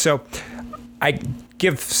 So I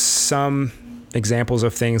give some examples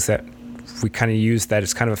of things that we kind of use that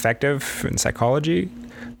is kind of effective in psychology,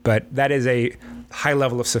 but that is a high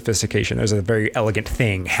level of sophistication. There's a very elegant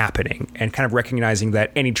thing happening, and kind of recognizing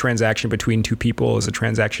that any transaction between two people is a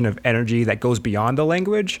transaction of energy that goes beyond the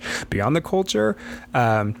language, beyond the culture,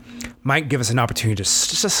 might give us an opportunity to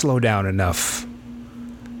just slow down enough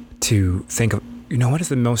to think of, what is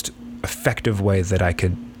the most effective way that I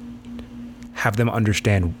could have them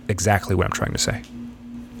understand exactly what I'm trying to say.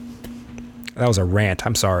 That was a rant.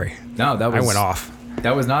 I'm sorry. No, I went off.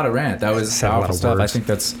 That was not a rant. That was powerful stuff. I think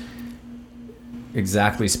that's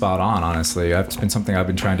exactly spot on, honestly. It's been something I've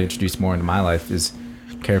been trying to introduce more into my life, is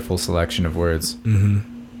careful selection of words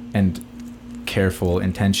and careful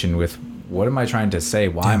intention with what am I trying to say?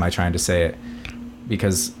 Why am I trying to say it?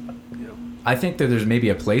 Because I think that there's maybe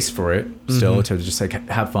a place for it still to just like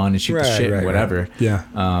have fun and shoot the shit and whatever. Right. Yeah.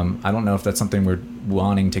 I don't know if that's something we're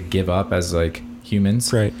wanting to give up as like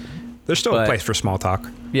humans. Right. There's still a place for small talk.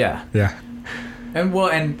 Yeah. Yeah.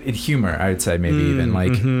 And in humor, I would say maybe even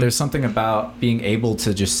like there's something about being able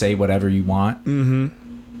to just say whatever you want.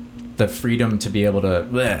 The freedom to be able to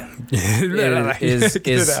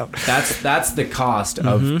that's the cost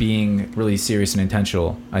of being really serious and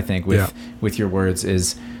intentional. I think with your words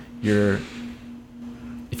is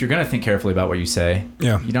if you're going to think carefully about what you say,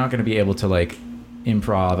 Yeah. you're not going to be able to like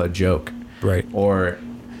improv a joke, Right. or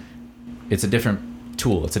it's a different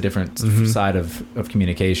tool. It's a different side of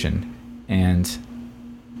communication. And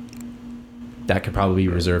that could probably be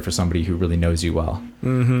reserved for somebody who really knows you well.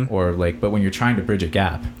 Or like, but when you're trying to bridge a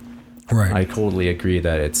gap, Right. I totally agree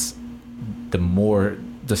that it's the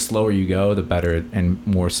slower you go, the better and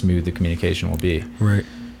more smooth the communication will be. Right.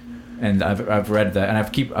 And I've read that, and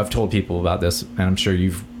I've told people about this, and I'm sure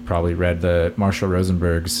you've probably read the Marshall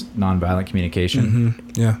Rosenberg's Nonviolent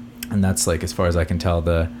Communication. Yeah. And that's like, as far as I can tell,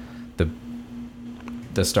 the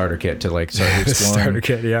starter kit to like start The exploring, starter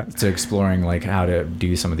kit, yeah. to exploring like how to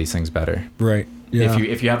do some of these things better. Right. Yeah.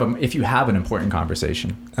 If you have an important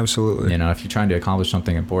conversation, Absolutely. you know, if you're trying to accomplish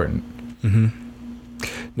something important.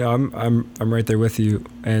 No, I'm right there with you,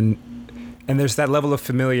 and there's that level of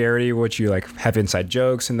familiarity which you like have inside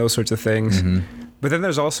jokes and those sorts of things. But then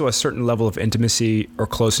there's also a certain level of intimacy or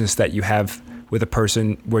closeness that you have with a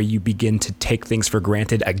person where you begin to take things for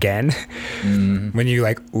granted again. When you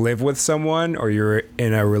like live with someone or you're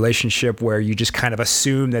in a relationship where you just kind of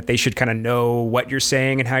assume that they should kind of know what you're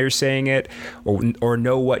saying and how you're saying it, or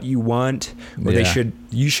know what you want, or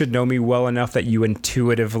you should know me well enough that you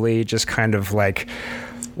intuitively just kind of like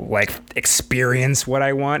experience what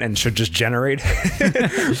I want and should just generate.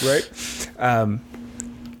 Right.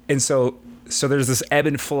 And so there's this ebb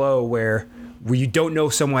and flow where you don't know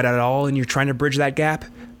someone at all and you're trying to bridge that gap,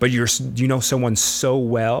 but you know someone so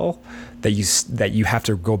well that you have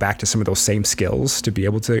to go back to some of those same skills to be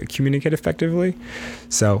able to communicate effectively.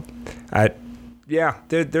 So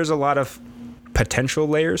there's a lot of potential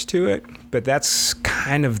layers to it, but that's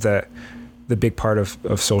kind of the big part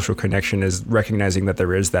of social connection, is recognizing that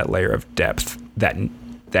there is that layer of depth that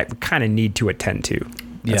we kind of need to attend to.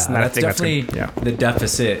 That's definitely the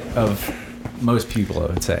deficit of most people, I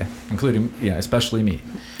would say, including, especially me.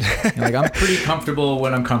 Like, I'm pretty comfortable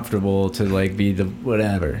when I'm comfortable to like be the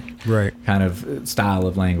whatever right kind of style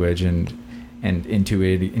of language and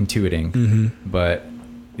intuiting. But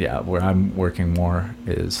yeah, where I'm working more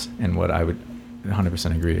is, and what I would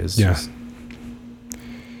 100% agree is just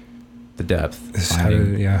the depth. How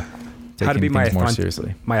to be my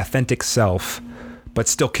seriously, my authentic self, but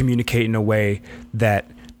still communicate in a way that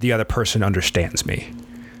the other person understands me.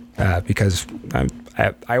 Because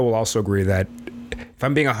I will also agree that if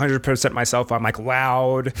I'm being 100% myself, I'm like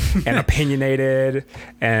loud and opinionated,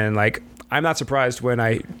 and like I'm not surprised when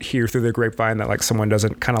I hear through the grapevine that like someone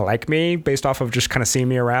doesn't kind of like me based off of just kind of seeing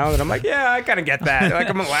me around, and I'm like, yeah, I kind of get that.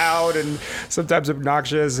 Like, I'm loud and sometimes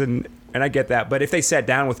obnoxious, and I get that. But if they sat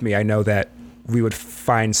down with me, I know that we would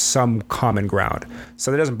find some common ground.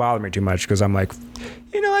 So that doesn't bother me too much, because I'm like,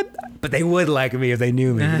 you know what? But they would like me if they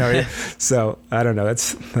knew me. You know? So I don't know.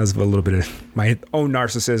 That's a little bit of my own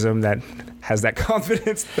narcissism that has that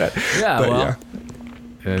confidence. I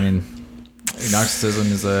mean,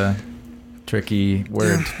 narcissism is a tricky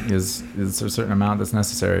word. Is a certain amount that's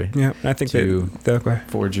necessary. Yeah, I think to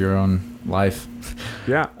forge your own life.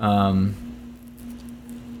 Yeah.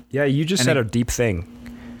 Yeah, you just said a deep thing.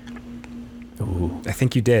 Ooh. I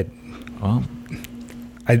think you did. Well,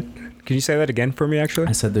 can you say that again for me, actually?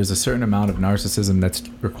 I said there's a certain amount of narcissism that's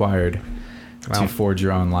required to forge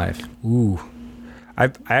your own life. Ooh.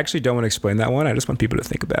 I actually don't want to explain that one. I just want people to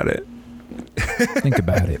think about it. Think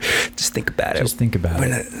about it. Just think about it. Just think about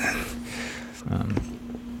it.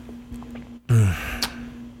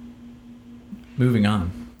 Moving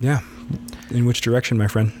on. Yeah. In which direction, my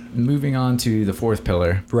friend? Moving on to the fourth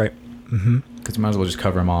pillar. Right. Because we might as well just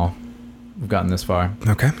cover them all. We've gotten this far.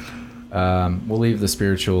 Okay. We'll leave the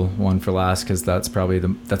spiritual one for last, because that's probably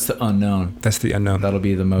that's the unknown. That's the unknown. That'll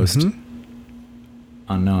be the most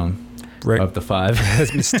unknown of the five.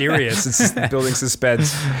 It's mysterious. It's building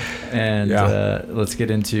suspense. And let's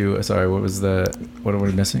get into. Sorry, what are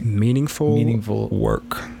we missing? Meaningful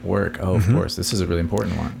work. Oh, of course. This is a really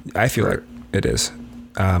important one. I feel like it is.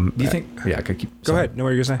 Do you think? Yeah, I could keep. Go ahead. No, what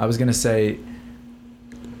are you gonna say?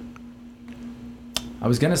 I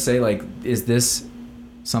was gonna say, like, is this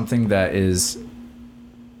something that is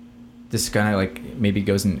this kind of like maybe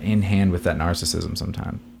goes in hand with that narcissism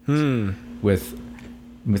sometimes?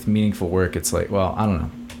 With meaningful work, it's like, well, I don't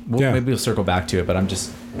know. Maybe we'll circle back to it, but I'm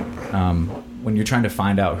just when you're trying to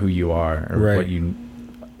find out who you are or what you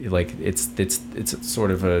like, it's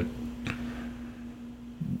sort of a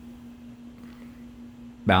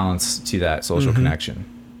balance to that social connection.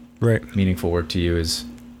 Right. Meaningful work to you is,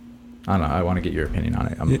 I don't know. I want to get your opinion on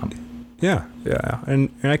it. Yeah.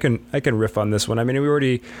 And I can riff on this one. I mean, we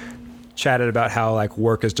already chatted about how like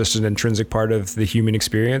work is just an intrinsic part of the human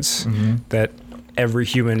experience, that every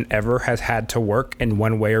human ever has had to work in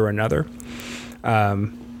one way or another.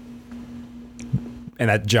 and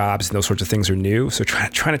that jobs and those sorts of things are new. So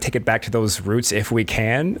trying to take it back to those roots if we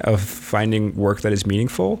can, of finding work that is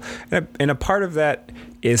meaningful. And a part of that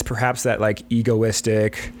is perhaps that like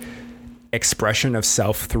egoistic expression of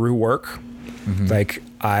self through work. Mm-hmm. Like,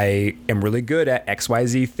 I am really good at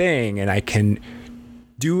XYZ thing, and I can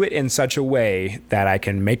do it in such a way that I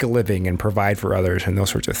can make a living and provide for others and those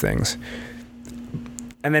sorts of things.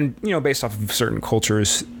 And then, based off of certain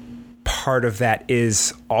cultures, part of that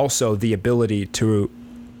is also the ability to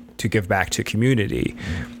give back to community.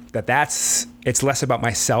 It's less about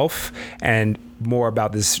myself and more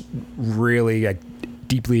about this really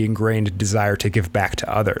deeply ingrained desire to give back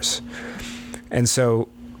to others. And so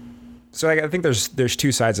I think there's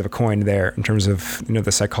two sides of a coin there in terms of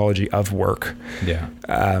the psychology of work. Yeah.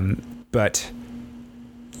 But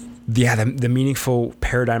yeah, the meaningful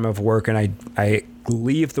paradigm of work, and I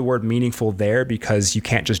leave the word meaningful there because you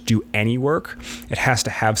can't just do any work. It has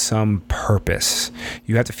to have some purpose.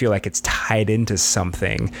 You have to feel like it's tied into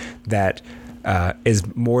something that is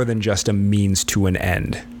more than just a means to an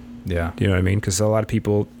end. Yeah. Do you know what I mean? Because a lot of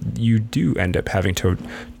people, you do end up having to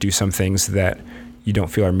do some things that you don't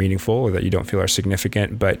feel are meaningful or that you don't feel are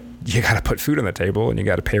significant, but you got to put food on the table and you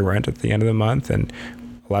got to pay rent at the end of the month. And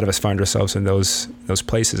a lot of us find ourselves in those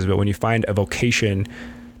places. But when you find a vocation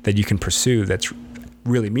that you can pursue that's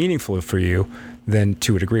really meaningful for you, then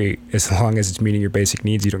to a degree, as long as it's meeting your basic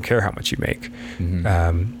needs, you don't care how much you make.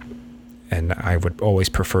 Mm-hmm. And I would always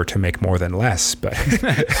prefer to make more than less, but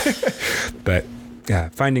but yeah,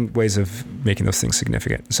 finding ways of making those things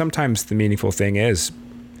significant. Sometimes the meaningful thing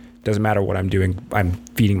doesn't matter what I'm doing, I'm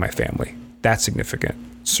feeding my family. That's significant.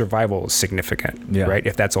 Survival is significant, right?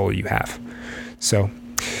 If that's all you have. So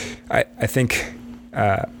I think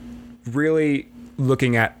really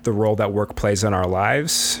looking at the role that work plays in our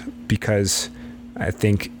lives, because I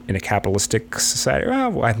think in a capitalistic society,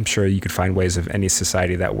 well, I'm sure you could find ways of any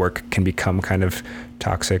society that work can become kind of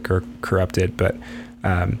toxic or corrupted, but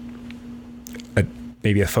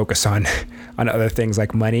maybe a focus on other things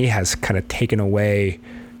like money has kind of taken away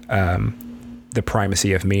the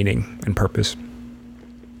primacy of meaning and purpose.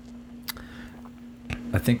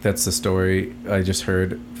 I think that's the story I just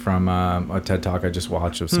heard from a TED Talk I just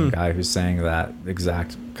watched of some guy who's saying that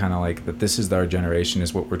exact kind of like that this is our generation,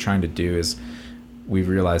 is what we're trying to do is we've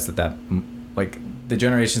realized that like the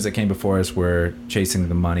generations that came before us were chasing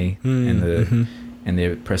the money and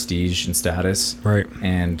the prestige and status. Right.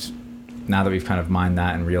 And now that we've kind of mined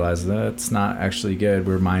that and realized that it's not actually good,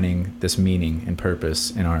 we're mining this meaning and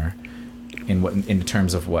purpose in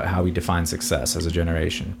terms of how we define success as a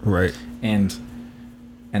generation. Right. And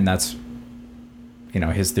that's,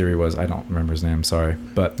 his theory was, I don't remember his name, sorry,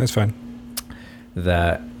 but that's fine.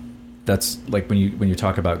 That's like when you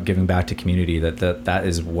talk about giving back to community, that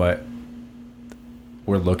is what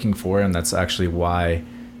we're looking for, and that's actually why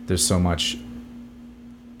there's so much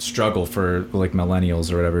struggle for like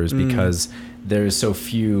millennials or whatever, is because there's so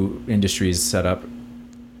few industries set up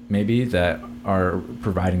maybe that are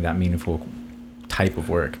providing that meaningful type of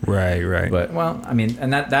work. Right. But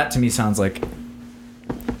and that to me sounds like,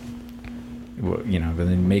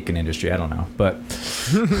 then make an industry. I don't know, but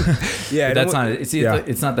yeah, but that's not.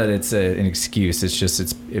 It's not that it's an excuse. It's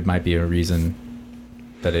just it might be a reason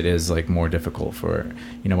that it is like more difficult for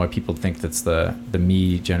why people think that's the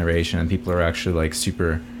me generation, and people are actually like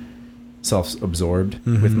super self-absorbed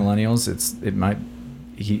with millennials.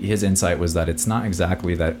 His insight was that it's not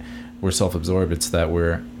exactly that we're self-absorbed. It's that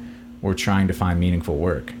we're trying to find meaningful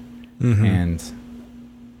work, and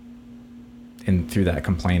through that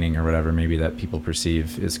complaining or whatever maybe that people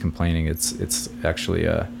perceive is complaining, it's actually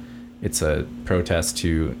a protest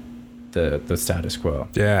to the status quo.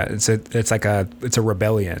 Yeah, it's a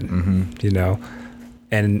rebellion,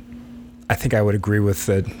 and I think I would agree with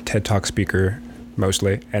the TED Talk speaker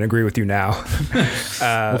mostly, and agree with you now.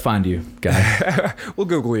 We'll find you, guy. We'll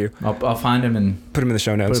Google you. I'll find him and put him in the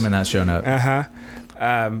show notes. Put him in that show note.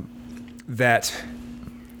 That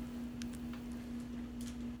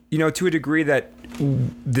to a degree that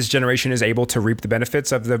this generation is able to reap the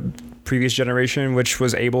benefits of the previous generation, which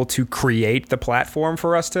was able to create the platform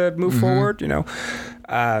for us to move forward,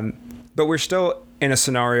 but we're still in a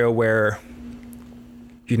scenario where,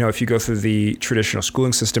 if you go through the traditional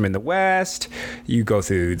schooling system in the West, you go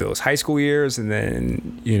through those high school years, and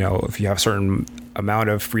then, if you have a certain amount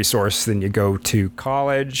of resource, then you go to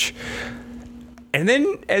college. And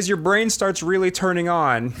then as your brain starts really turning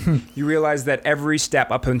on, you realize that every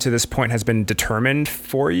step up until this point has been determined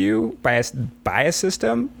for you by a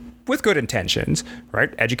system with good intentions,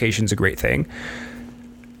 right? Education's a great thing.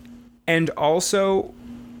 And also,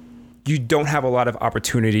 you don't have a lot of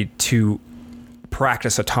opportunity to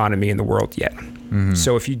practice autonomy in the world yet.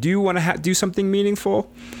 So if you do want to do something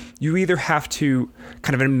meaningful, you either have to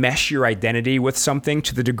kind of enmesh your identity with something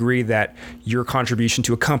to the degree that your contribution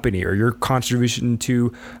to a company or your contribution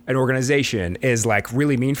to an organization is like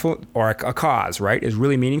really meaningful, or a cause, right, is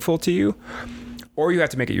really meaningful to you, or you have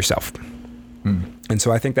to make it yourself. And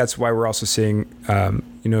so I think that's why we're also seeing,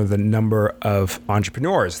 the number of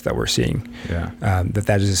entrepreneurs that we're seeing,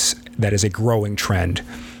 that is a growing trend.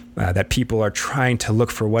 That people are trying to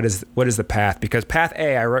look for what is the path, because path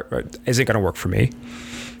A isn't going to work for me.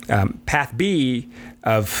 Path B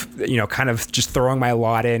of kind of just throwing my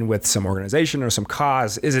lot in with some organization or some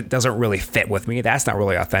cause doesn't really fit with me. That's not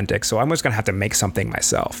really authentic. So I'm just going to have to make something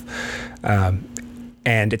myself.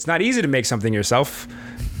 And it's not easy to make something yourself.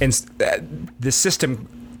 And the system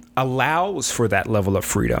allows for that level of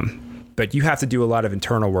freedom. But you have to do a lot of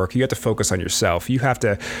internal work. You have to focus on yourself. You have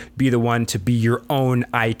to be the one to be your own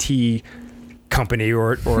IT company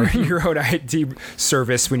or your own IT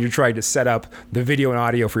service when you're trying to set up the video and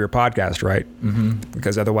audio for your podcast, right?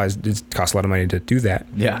 Because otherwise it costs a lot of money to do that.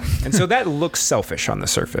 Yeah. And so that looks selfish on the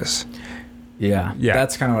surface. Yeah.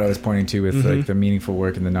 That's kind of what I was pointing to with like the meaningful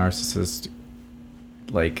work and the narcissist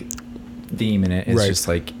like theme in it. It's just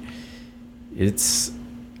like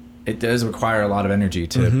it does require a lot of energy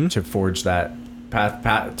to forge that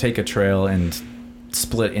path, take a trail and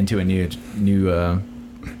split into a new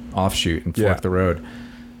offshoot and fork the road.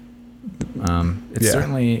 It's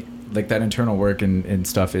certainly like that internal work and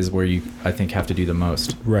stuff is where you, I think, have to do the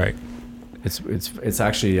most. Right. It's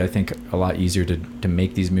actually, I think, a lot easier to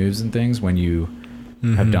make these moves and things when you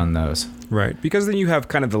have done those. Right. Because then you have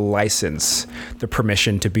kind of the license, the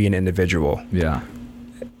permission to be an individual. Yeah.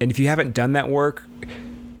 And if you haven't done that work,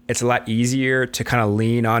 it's a lot easier to kind of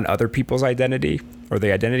lean on other people's identity or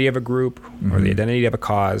the identity of a group or the identity of a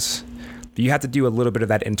cause. But you have to do a little bit of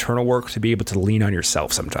that internal work to be able to lean on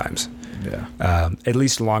yourself sometimes. Yeah. At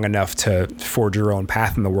least long enough to forge your own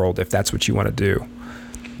path in the world if that's what you want to do.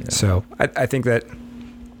 Yeah. So I think that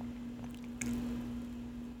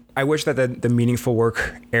I wish that the meaningful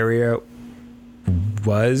work area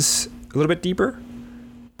was a little bit deeper,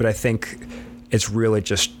 but I think it's really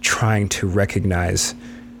just trying to recognize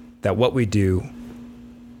that what we do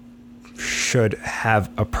should have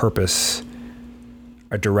a purpose,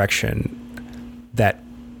 a direction that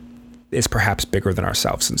is perhaps bigger than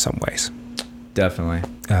ourselves in some ways. Definitely.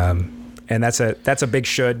 And that's a big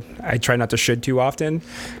should. I try not to should too often.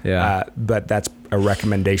 Yeah. But that's a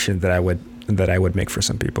recommendation that I would make for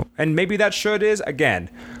some people. And maybe that should is, again,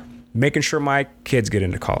 making sure my kids get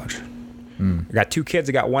into college. I got 2 kids.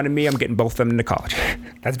 I got 1 in me. I'm getting both of them into college.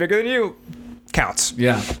 That's bigger than you. Counts.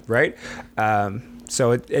 Yeah. Right?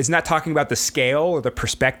 So it's not talking about the scale or the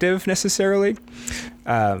perspective necessarily.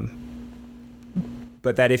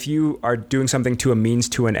 But that if you are doing something to a means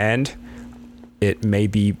to an end, it may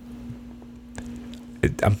be,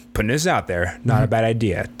 I'm putting this out there, not a bad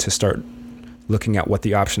idea to start looking at what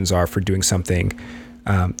the options are for doing something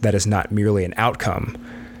that is not merely an outcome,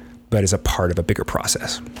 but is a part of a bigger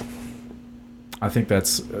process. I think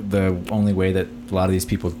that's the only way that a lot of these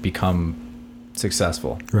people become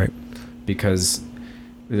successful. Right. Because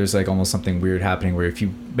there's like almost something weird happening where if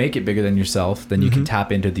you make it bigger than yourself, then you can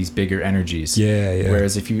tap into these bigger energies. Yeah.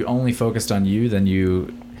 Whereas if you only focused on you, then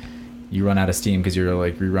you run out of steam because you're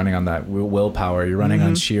running on that willpower. You're running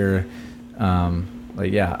on sheer,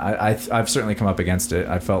 I've certainly come up against it.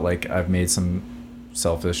 I felt like I've made some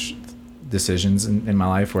selfish decisions in my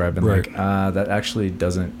life where I've been like, that actually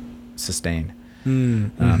doesn't sustain.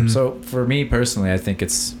 So for me personally, I think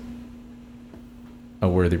it's a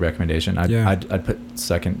worthy recommendation. I'd put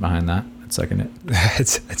second behind that. I'd second it. I'd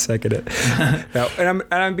second it. No, and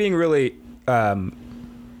I'm being really, I'm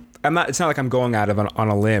not, it's not like I'm going out on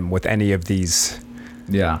a limb with any of these.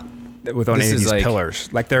 Yeah. With any of these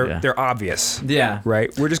pillars. Like they're obvious. Yeah.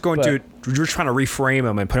 Right. We're just we're trying to reframe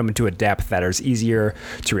them and put them into a depth that is easier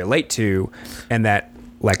to relate to and that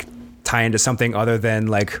like tie into something other than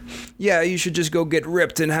like, yeah, you should just go get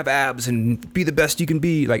ripped and have abs and be the best you can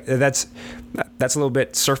be. Like that's a little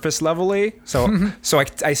bit surface level-y. So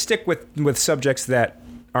I stick with subjects that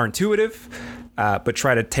are intuitive, but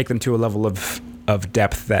try to take them to a level of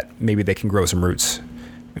depth that maybe they can grow some roots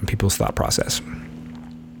in people's thought process.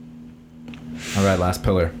 All right, last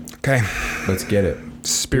pillar. Okay. Let's get it.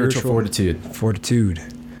 Spiritual fortitude.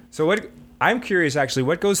 So I'm curious actually,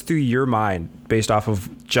 what goes through your mind based off of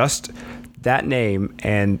just that name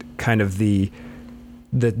and kind of the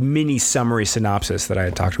mini summary synopsis that I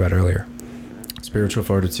had talked about earlier? Spiritual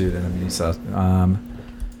fortitude and a mini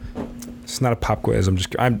It's not a pop quiz.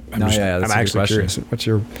 I'm actually curious. What's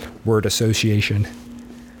your word association?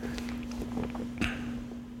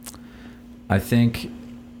 I think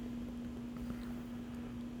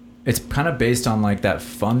it's kind of based on like that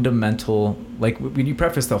fundamental, like when you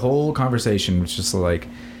preface the whole conversation, it's just like,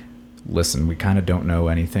 listen, we kind of don't know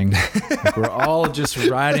anything. Like, we're all just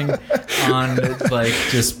riding on like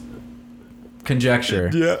just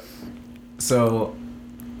conjecture. Yeah. So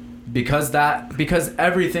because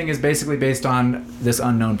everything is basically based on this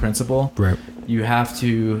unknown principle, Right. you have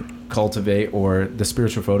to cultivate, or the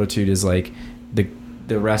spiritual fortitude is like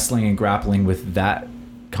the wrestling and grappling with that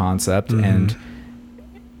concept,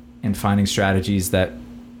 and finding strategies that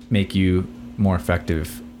make you more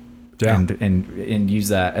effective. Yeah. And use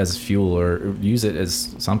that as fuel, or use it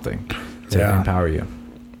as something to empower you.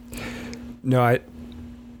 No,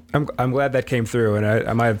 I'm glad that came through, and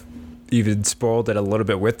I might have even spoiled it a little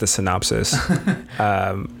bit with the synopsis,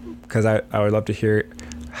 because I would love to hear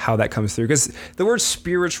how that comes through, because the word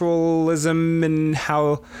spiritualism and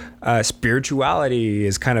how spirituality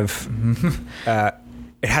is kind of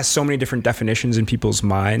it has so many different definitions in people's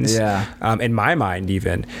minds, in my mind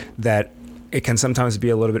even, that it can sometimes be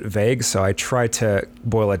a little bit vague. So I try to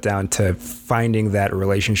boil it down to finding that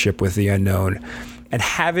relationship with the unknown and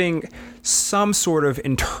having some sort of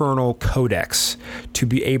internal codex to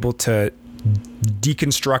be able to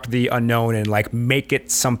deconstruct the unknown and like make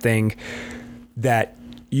it something that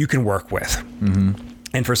you can work with. Mm-hmm.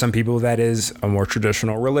 And for some people, that is a more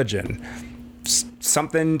traditional religion.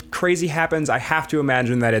 Something crazy happens, I have to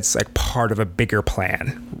imagine that it's like part of a bigger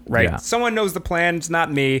plan, right? Yeah. Someone knows the plan, it's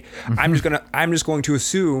not me. I'm just going to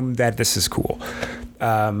assume that this is cool.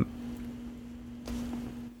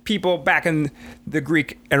 People back in the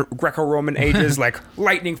Greek and Greco-Roman ages, like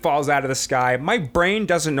lightning falls out of the sky. My brain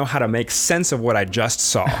doesn't know how to make sense of what I just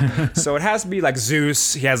saw. So it has to be like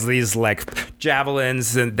Zeus. He has these like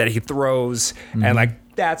javelins that he throws, and like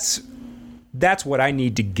that's what I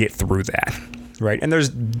need to get through that, right? And there's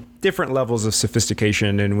different levels of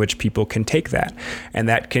sophistication in which people can take that, and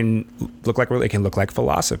that can look like, it can look like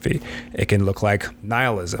philosophy. It can look like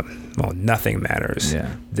nihilism. Well, nothing matters.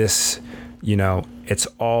 Yeah. This, it's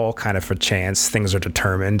all kind of for chance. Things are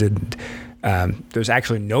determined, and there's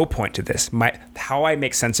actually no point to this. How I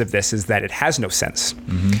make sense of this is that it has no sense.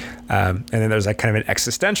 And then there's like kind of an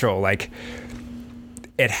existential, like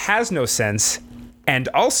it has no sense. And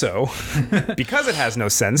also, because it has no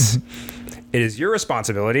sense, it is your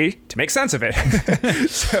responsibility to make sense of it.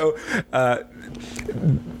 So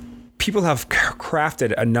people have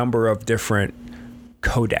crafted a number of different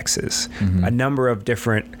codexes, a number of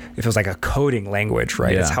different, it feels like a coding language,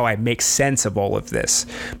 right? Yeah. It's how I make sense of all of this,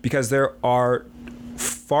 because there are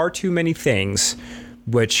far too many things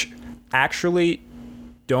which actually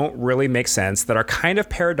don't really make sense, that are kind of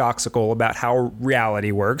paradoxical about how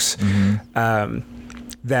reality works,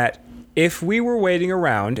 that if we were waiting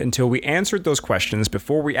around until we answered those questions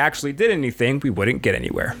before we actually did anything, we wouldn't get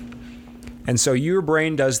anywhere. And so your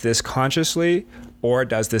brain does this consciously or it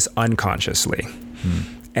does this unconsciously.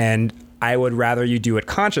 And I would rather you do it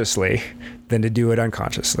consciously than to do it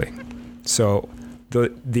unconsciously. So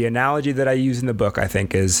the analogy that I use in the book, I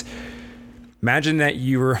think, is imagine that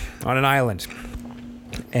you were on an island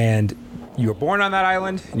and you were born on that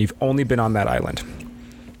island and you've only been on that island.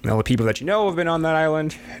 And all the people that you know have been on that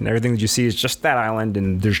island, and everything that you see is just that island,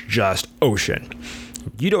 and there's just ocean.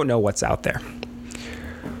 You don't know what's out there.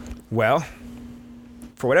 Well,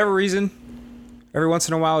 for whatever reason, every once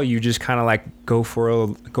in a while, you just kind of like go for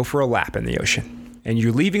a lap in the ocean, and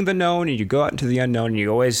you're leaving the known, and you go out into the unknown, and you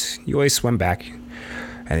always swim back,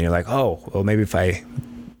 and you're like, oh, well, maybe if I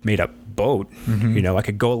made a boat, I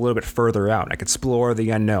could go a little bit further out. I could explore the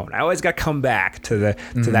unknown. I always got to come back to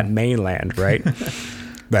that mainland, right?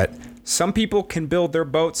 But some people can build their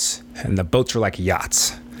boats, and the boats are like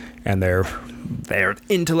yachts, and they're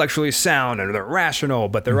intellectually sound and they're rational,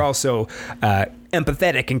 but they're also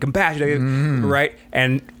empathetic and compassionate, right?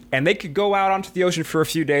 And they could go out onto the ocean for a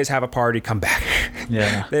few days, have a party, come back.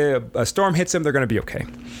 Yeah, a storm hits them, they're going to be okay.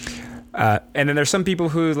 And then there's some people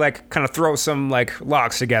who like kind of throw some like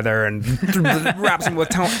logs together and wrap them with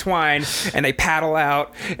twine, and they paddle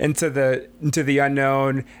out into the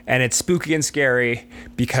unknown, and it's spooky and scary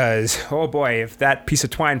because, oh boy, if that piece of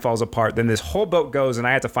twine falls apart, then this whole boat goes, and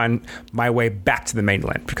I have to find my way back to the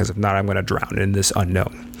mainland, because if not, I'm going to drown in this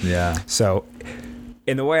unknown. Yeah. So,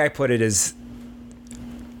 in the way I put it is,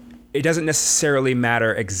 it doesn't necessarily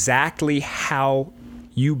matter exactly how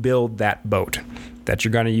you build that boat that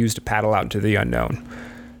you're going to use to paddle out into the unknown.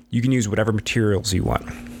 You can use whatever materials you want.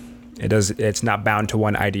 It's not bound to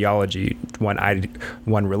one ideology,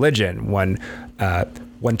 one religion, one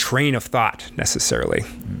train of thought necessarily.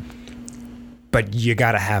 But you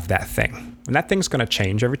got to have that thing. And that thing's going to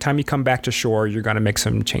change. Every time you come back to shore, you're going to make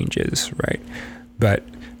some changes, right? But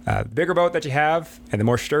the bigger boat that you have and the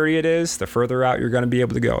more sturdy it is, the further out you're going to be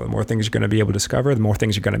able to go. The more things you're going to be able to discover, the more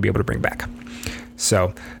things you're going to be able to bring back.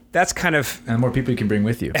 So that's kind of... And the more people you can bring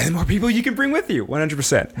with you. And the more people you can bring with you,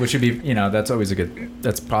 100%. Which would be, that's always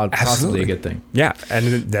that's possibly a good thing. Yeah,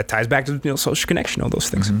 and that ties back to social connection, all those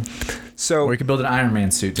things. Mm-hmm. So, or you could build an Iron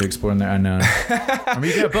Man suit to explore in the unknown. I mean,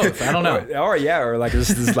 you can have both. I don't know. Or like this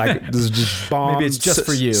just bomb. Maybe it's just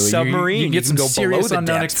for you. Submarine. You can get some go serious below the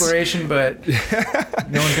unknown depths. Exploration, but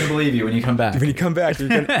no one's gonna believe you when you come back. When you come back, you're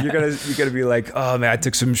gonna be like, oh man, I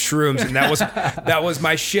took some shrooms, and that was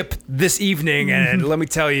my ship this evening, and let me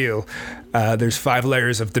tell you, there's 5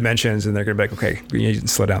 layers of dimensions, and they're gonna be like, okay, you need to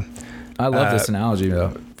slow down. I love this analogy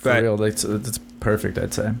though. For but- real, it's perfect.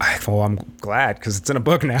 I'd say. Well, I'm glad because it's in a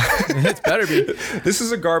book now. It's better be. This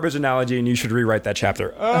is a garbage analogy, and you should rewrite that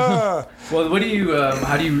chapter. Well, what do you?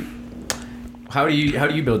 How do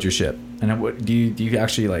you build your ship? And what do you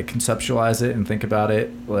actually like conceptualize it and think about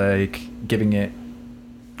it, like giving it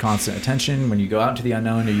constant attention when you go out into the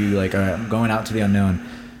unknown? Are you like, all right, I'm going out to the unknown,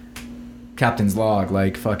 captain's log,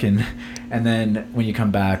 like fucking, and then when you come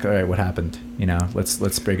back, all right, what happened?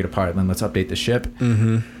 Let's break it apart, and then let's update the ship.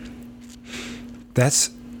 Mm-hmm. That's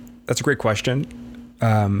a great question.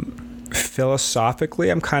 Philosophically,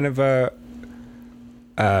 I'm kind of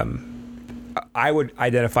I would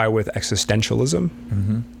identify with existentialism,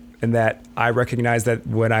 in that I recognize that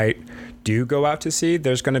when I do go out to sea,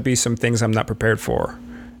 there's going to be some things I'm not prepared for.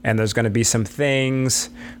 And there's going to be some things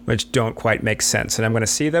which don't quite make sense. And I'm going to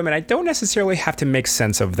see them, and I don't necessarily have to make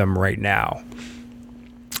sense of them right now.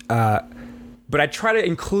 But I try to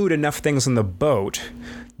include enough things on the boat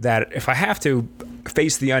that if I have to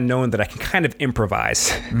face the unknown, that I can kind of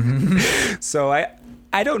improvise. So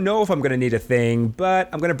I don't know if I'm going to need a thing, but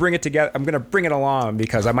I'm going to bring it together. I'm going to bring it along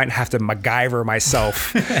because I might have to MacGyver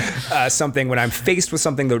myself something when I'm faced with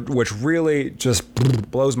something which really just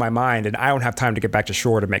blows my mind, and I don't have time to get back to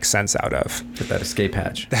shore to make sense out of. Get that escape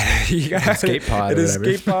hatch. You got escape pod. An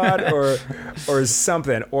escape pod, or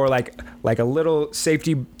something, or like a little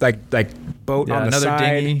safety like boat on the another side.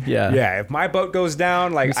 dinghy. Yeah. If my boat goes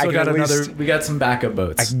down, like We got some backup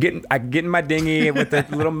boats. I can get in my dinghy with the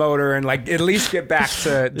little motor and like at least get back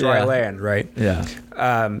to dry land, right? Yeah.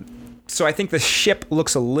 So I think the ship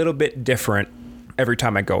looks a little bit different every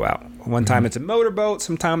time I go out. One time it's a motorboat.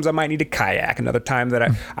 Sometimes I might need a kayak. Another time that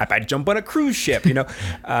I might jump on a cruise ship,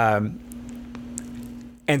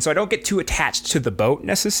 And so I don't get too attached to the boat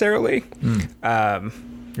necessarily.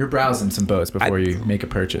 You're browsing some boats before you make a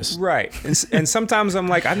purchase. Right. And sometimes I'm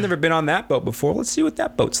like, I've never been on that boat before. Let's see what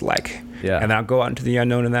that boat's like. Yeah. And I'll go out into the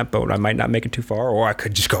unknown in that boat. I might not make it too far, or I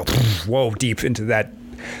could just go deep into that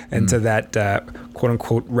quote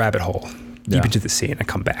unquote rabbit hole, deep into the sea, and I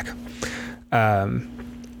come back.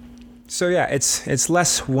 So yeah, it's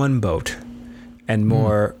less one boat and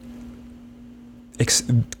more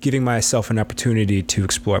giving myself an opportunity to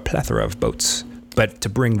explore a plethora of boats, but to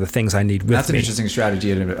bring the things I need with me. That's an interesting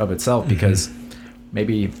strategy in of itself, because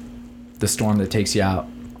maybe the storm that takes you out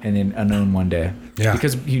and then unknown one day. Yeah.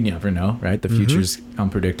 Because you never know, right? The future's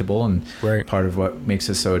unpredictable, and Right. part of what makes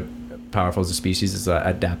us so powerful as a species is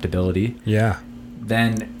adaptability. Yeah.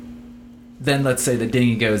 Then let's say the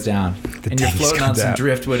dinghy goes down and you're dinghy's floating on gone some down.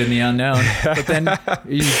 driftwood in the unknown, but then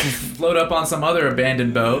you float up on some other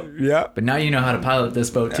abandoned boat. Yeah. But now you know how to pilot this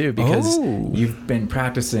boat too, because Oh. you've been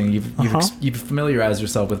practicing. You've familiarized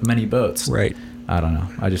yourself with many boats. Right. I don't know.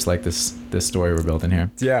 I just like this story we're building here.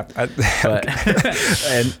 Yeah. But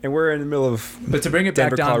and we're in the middle of but to bring it back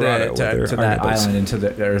Denver, down Colorado, to where there that are no boats. island, into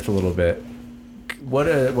the earth a little bit, what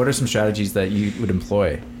are some strategies that you would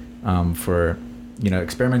employ for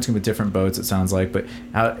experimenting with different boats? It sounds like, but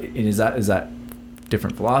how is that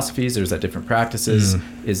different philosophies, or is that different practices?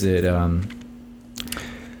 Is it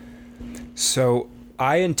So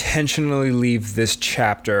I intentionally leave this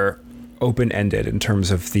chapter open-ended in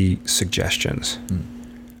terms of the suggestions.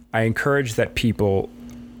 I encourage that people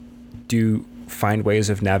do find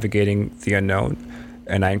ways of navigating the unknown,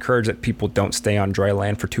 and I encourage that people don't stay on dry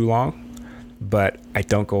land for too long, but I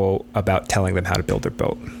don't go about telling them how to build their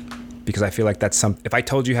boat, because I feel like that's if I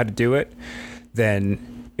told you how to do it, then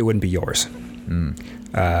it wouldn't be yours.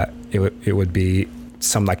 It would be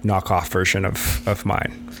some like knockoff version of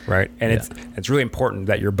mine, right? And it's really important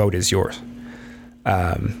that your boat is yours.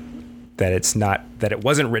 That it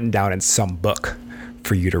wasn't written down in some book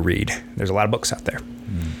for you to read. There's a lot of books out there.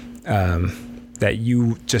 That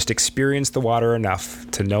you just experience the water enough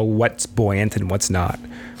to know what's buoyant and what's not,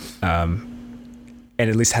 and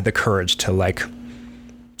at least had the courage to like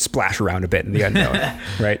splash around a bit in the unknown,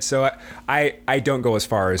 right? So I don't go as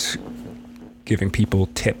far as giving people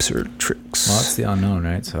tips or tricks. Well, it's the unknown,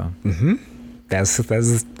 right? So That's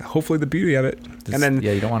hopefully the beauty of it. And then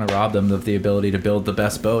you don't want to rob them of the ability to build the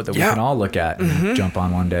best boat that we can all look at and jump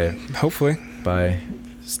on one day. Hopefully. By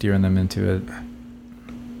steering them into it,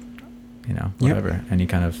 whatever, any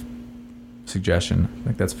kind of suggestion. I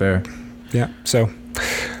think that's fair. Yeah. So,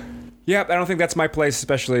 I don't think that's my place,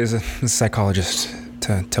 especially as a psychologist,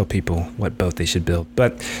 to tell people what boat they should build.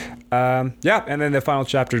 But, and then the final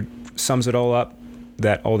chapter sums it all up,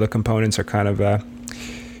 that all the components are kind of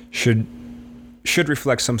should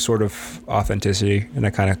reflect some sort of authenticity, and I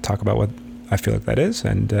kind of talk about what I feel like that is,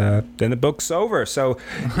 and then the book's over. So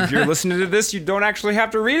if you're listening to this, you don't actually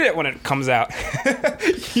have to read it when it comes out.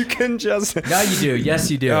 You can just... No, you do.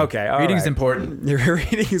 Yes, you do. Okay, all Reading's right. important. Your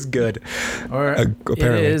reading is good. Or apparently.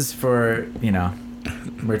 it is for,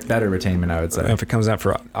 where it's better retainment, I would say. If it comes out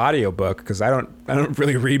for audiobook, because I don't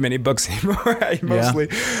really read many books anymore. I mostly...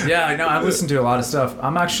 Yeah, I know. I listen to a lot of stuff.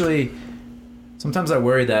 I'm actually... Sometimes I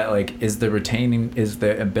worry that, is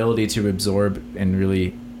the ability to absorb and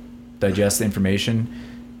really digest the information.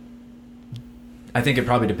 I think it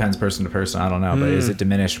probably depends person to person. I don't know, but is it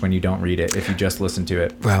diminished when you don't read it if you just listen to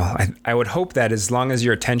it? Well, I would hope that as long as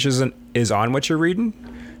your attention is on what you're reading,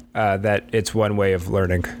 that it's one way of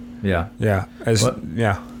learning. Yeah. Yeah.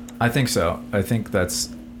 I think so. I think I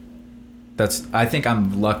think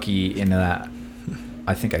I'm lucky in that.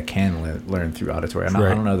 I think I can learn through auditory. I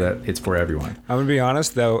don't know that it's for everyone. I'm gonna be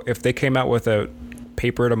honest though. If they came out with a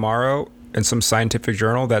paper tomorrow in some scientific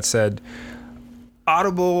journal that said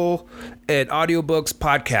Audible and audiobooks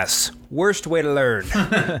podcasts worst way to learn,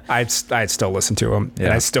 I'd still listen to them, and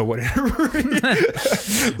I still wouldn't read.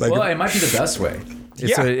 Well, it might be the best way.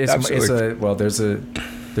 There's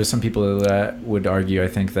some people that would argue, I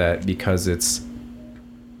think, that because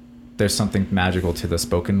there's something magical to the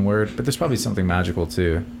spoken word, but there's probably something magical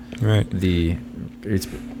to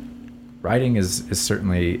writing is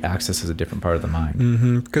certainly accesses a different part of the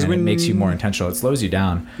mind, because it makes you more intentional. It slows you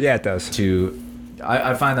down. Yeah, it does.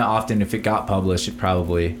 I find that often if it got published, it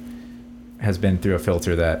probably has been through a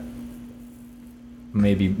filter that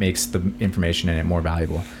maybe makes the information in it more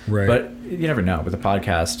valuable. Right. But you never know. With a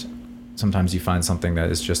podcast, sometimes you find something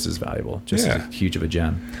that is just as valuable, just as huge of a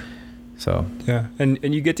gem. So yeah,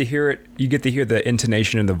 and you get to hear it. You get to hear the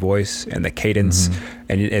intonation in the voice and the cadence,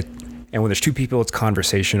 and and when there's two people, it's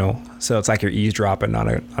conversational. So it's like you're eavesdropping on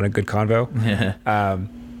a good convo.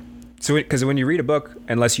 So because when you read a book,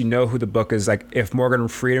 unless you know who the book is, like if Morgan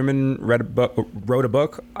Freeman wrote a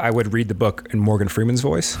book, I would read the book in Morgan Freeman's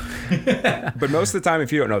voice. But most of the time,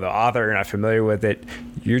 if you don't know the author, you're not familiar with it,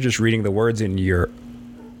 you're just reading the words in your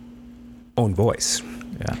own voice.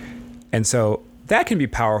 Yeah, and so that can be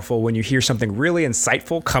powerful when you hear something really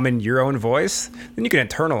insightful come in your own voice. Then you can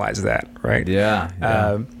internalize that, right? Yeah.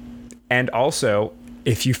 And also,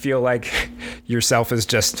 if you feel like yourself is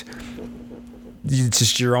just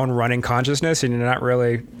your own running consciousness and you're not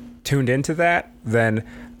really tuned into that, then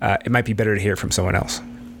it might be better to hear it from someone else.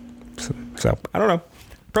 So I don't know.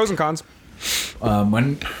 Pros and cons.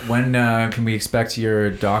 When can we expect your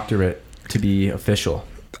doctorate to be official?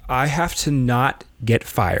 I have to not get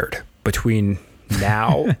fired between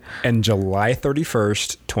now and July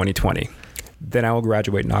 31st, 2020. Then I will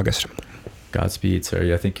graduate in August. Godspeed,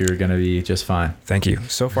 sir. I think you're going to be just fine. Thank you.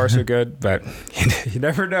 So far, so good, but you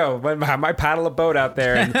never know. I might paddle a boat out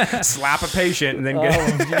there and slap a patient and then get...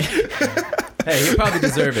 Hey, you probably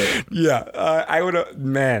deserve it. Yeah. I would...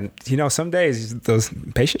 man, some days those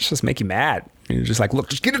patients just make you mad. You're just like, look,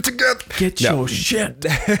 just get it together. Get your shit.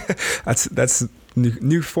 That's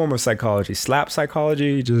new form of psychology. Slap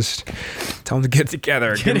psychology. Just tell them to get it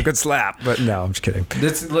together. Give them a good slap. But no, I'm just kidding.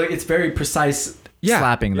 It's very precise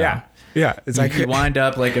slapping, though. Yeah, it's like you wind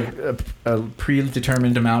up like a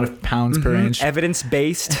predetermined amount of pounds per inch.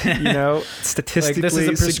 Evidence-based, statistically like this is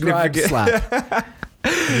a prescribed slap.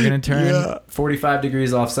 You're going to turn 45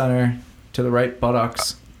 degrees off center to the right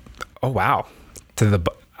buttocks. Oh, wow.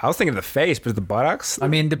 I was thinking the face, but the buttocks? I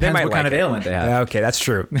mean, depends what kind of ailment they have. Okay, that's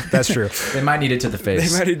true. That's true. They might need it to the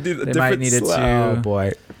face. They might need it to... Oh,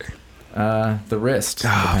 boy. The wrist,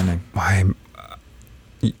 depending.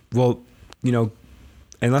 Well,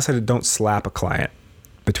 unless I don't slap a client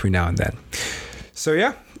between now and then. So,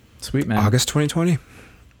 yeah. Sweet, man. August 2020.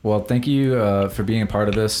 Well, thank you for being a part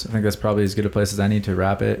of this. I think that's probably as good a place as any to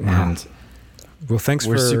wrap it. Wow. And well, thanks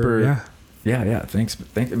for... super... Yeah. Thanks.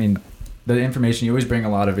 I mean, the information, you always bring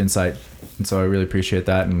a lot of insight. And so I really appreciate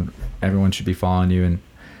that. And everyone should be following you and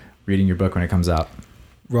reading your book when it comes out.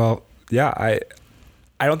 Well, yeah, I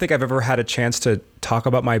don't think I've ever had a chance to talk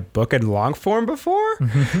about my book in long form before.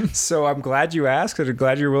 So I'm glad you asked. I'm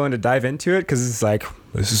glad you're willing to dive into it, because it's like,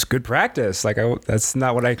 this is good practice. Like, that's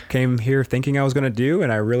not what I came here thinking I was going to do.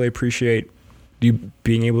 And I really appreciate you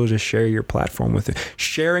being able to just share your platform with it,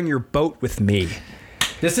 sharing your boat with me.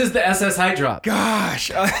 This is the SS Height Drop.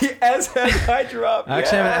 Gosh, SS Height Drop. I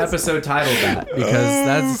actually have an episode titled that,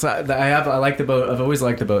 because I like the boat. I've always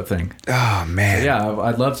liked the boat thing. Oh man. So yeah,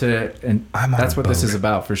 I'd love to, and that's what this is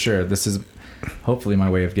about for sure. This is hopefully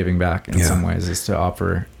my way of giving back in some ways, is to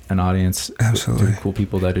offer an audience to cool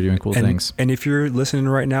people that are doing cool things. And if you're listening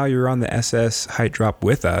right now, you're on the SS Height Drop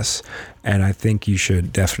with us, and I think you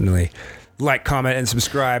should definitely like, comment, and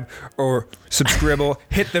subscribe, or subscribble,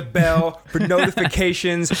 hit the bell for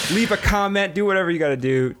notifications, leave a comment, do whatever you got to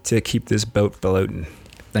do to keep this boat floating.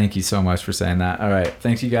 Thank you so much for saying that. All right.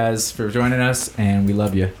 Thanks, you guys, for joining us, and we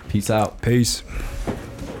love you. Peace out. Peace.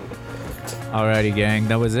 Alrighty, gang.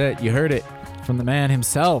 That was it. You heard it from the man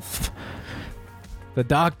himself. The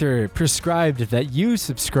doctor prescribed that you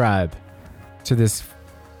subscribe to this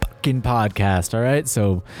fucking podcast, all right?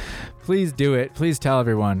 So please do it. Please tell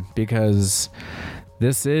everyone, because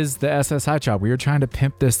this is the SS Height Drop. We are trying to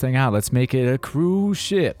pimp this thing out. Let's make it a cruise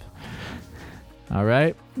ship. All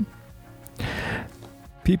right?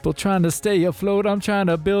 People trying to stay afloat. I'm trying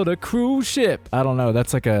to build a cruise ship. I don't know.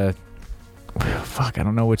 That's like a... Fuck, I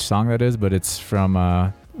don't know which song that is, but it's from...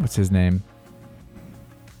 what's his name?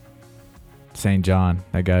 St. John.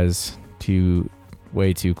 That guy's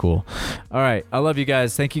way too cool. All right. I love you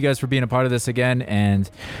guys. Thank you guys for being a part of this again. And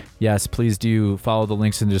yes, please do follow the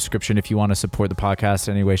links in the description if you want to support the podcast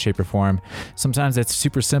in any way, shape, or form. Sometimes it's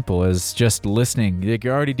super simple as just listening. Like,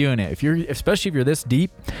 you're already doing it. Especially if you're this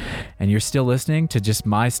deep and you're still listening to just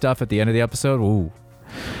my stuff at the end of the episode. Ooh,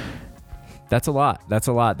 that's a lot. That's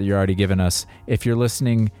a lot that you're already giving us. If you're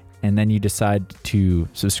listening and then you decide to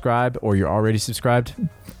subscribe, or you're already subscribed,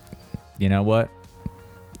 you know what?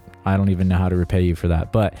 I don't even know how to repay you for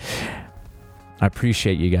that, but I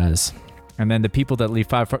appreciate you guys. And then the people that leave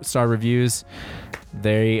 5-star reviews,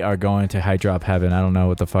 they are going to Height Drop heaven. I don't know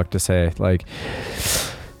what the fuck to say. Like,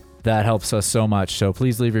 that helps us so much. So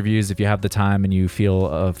please leave reviews if you have the time and you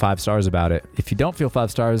feel 5 stars about it. If you don't feel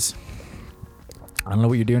 5 stars, I don't know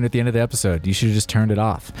what you're doing at the end of the episode. You should have just turned it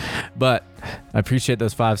off. But I appreciate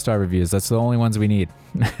those 5-star reviews. That's the only ones we need.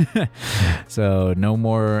 So no, we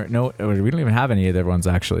don't even have any of their ones,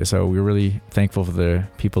 actually. So we're really thankful for the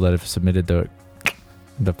people that have submitted the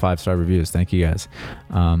 5-star reviews. Thank you guys.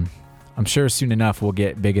 I'm sure soon enough we'll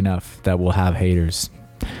get big enough that we'll have haters.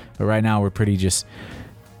 But right now we're pretty just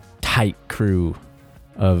tight crew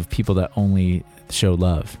of people that only show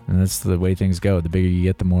love. And that's the way things go. The bigger you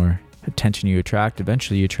get, the more attention you attract.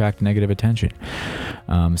 Eventually you attract negative attention.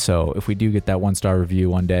 So if we do get that 1-star review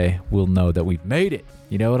one day, we'll know that we've made it.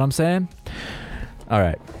 You know what I'm saying? All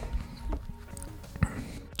right.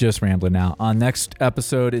 Just rambling now. Our next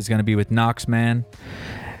episode is going to be with Knox Man,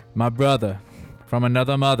 my brother from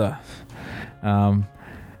another mother, the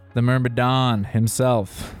Myrmidon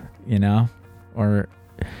himself, you know, or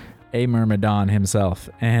a Myrmidon himself.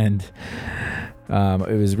 And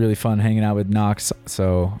it was really fun hanging out with Knox.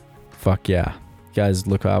 So fuck yeah. Guys,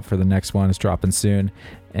 look out for the next one. It's dropping soon.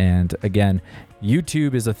 And again,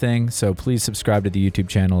 YouTube is a thing, so please subscribe to the YouTube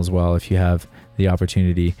channel as well if you have the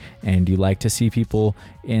opportunity and you like to see people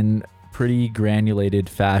in pretty granulated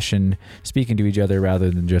fashion speaking to each other rather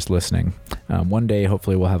than just listening. One day,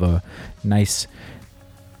 hopefully, we'll have a nice,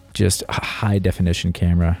 just high definition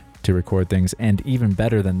camera to record things. And even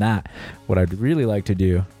better than that, what I'd really like to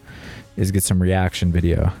do is get some reaction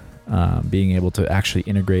video. Being able to actually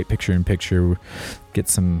integrate picture in picture, get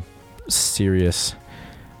some serious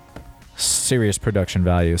production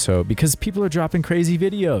value. So because people are dropping crazy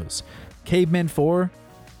videos. Caveman 4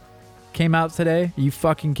 came out today. Are you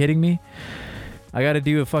fucking kidding me? I got to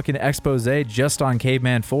do a fucking expose just on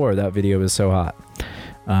Caveman 4. That video is so hot.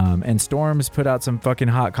 And Storms put out some fucking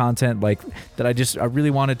hot content like that. I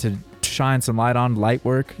really wanted to shine some light on. Light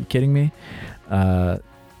work. Are you kidding me? All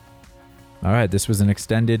right, this was an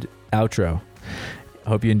extended outro. I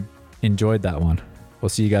hope you enjoyed that one. We'll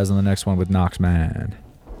see you guys on the next one with Knox Man.